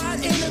 a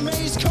rat in a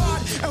maze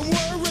caught. And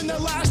we're in the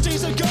last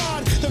days of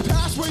God. The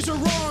pathways are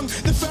wrong,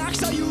 the facts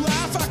that you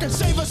laugh at can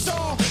save us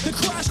all. The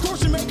crash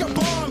course and make a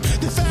bomb.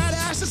 The fat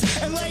asses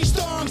and lace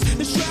thongs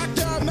distract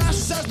the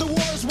masses as the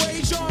wars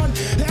wage on.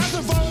 As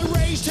the violent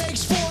rage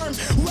takes form,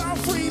 while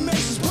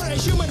Freemasons put a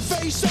human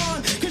face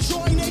on.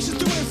 Controlling nations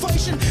through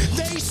inflation,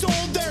 they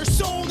sold their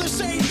soul to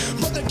Satan.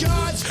 But the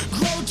gods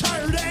grow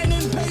tired and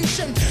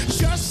impatient.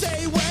 Just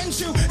say when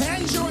to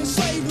end your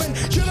enslavement.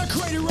 You're the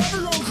creator of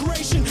your own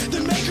creation,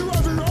 the maker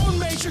of your own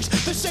matrix,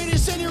 the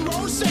sadist in your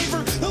own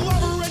savor, the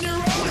lover in your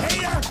own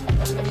hater.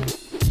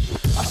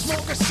 I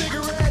smoke a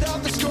cigarette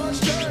off the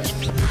scorched earth.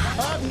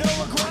 I've no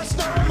regrets,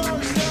 no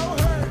remorse, no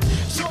hurt.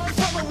 Torn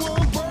from a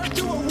womb, birth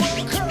to a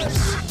world curse.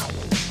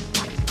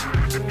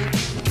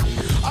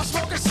 I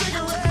smoke a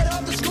cigarette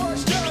off the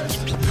scorched earth.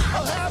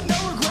 I'll have no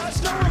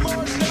regrets, no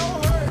remorse, no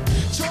hurt.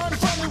 Torn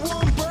from the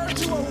womb, birth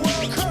to a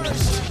world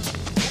curse.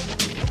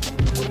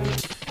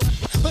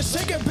 Let's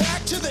take it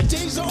back to the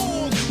days of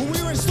old. When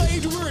we were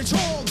enslaved, we were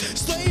told.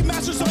 Slave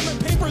masters on the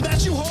paper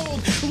that you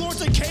hold.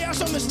 Lords of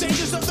chaos on the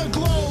stages of the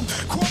globe.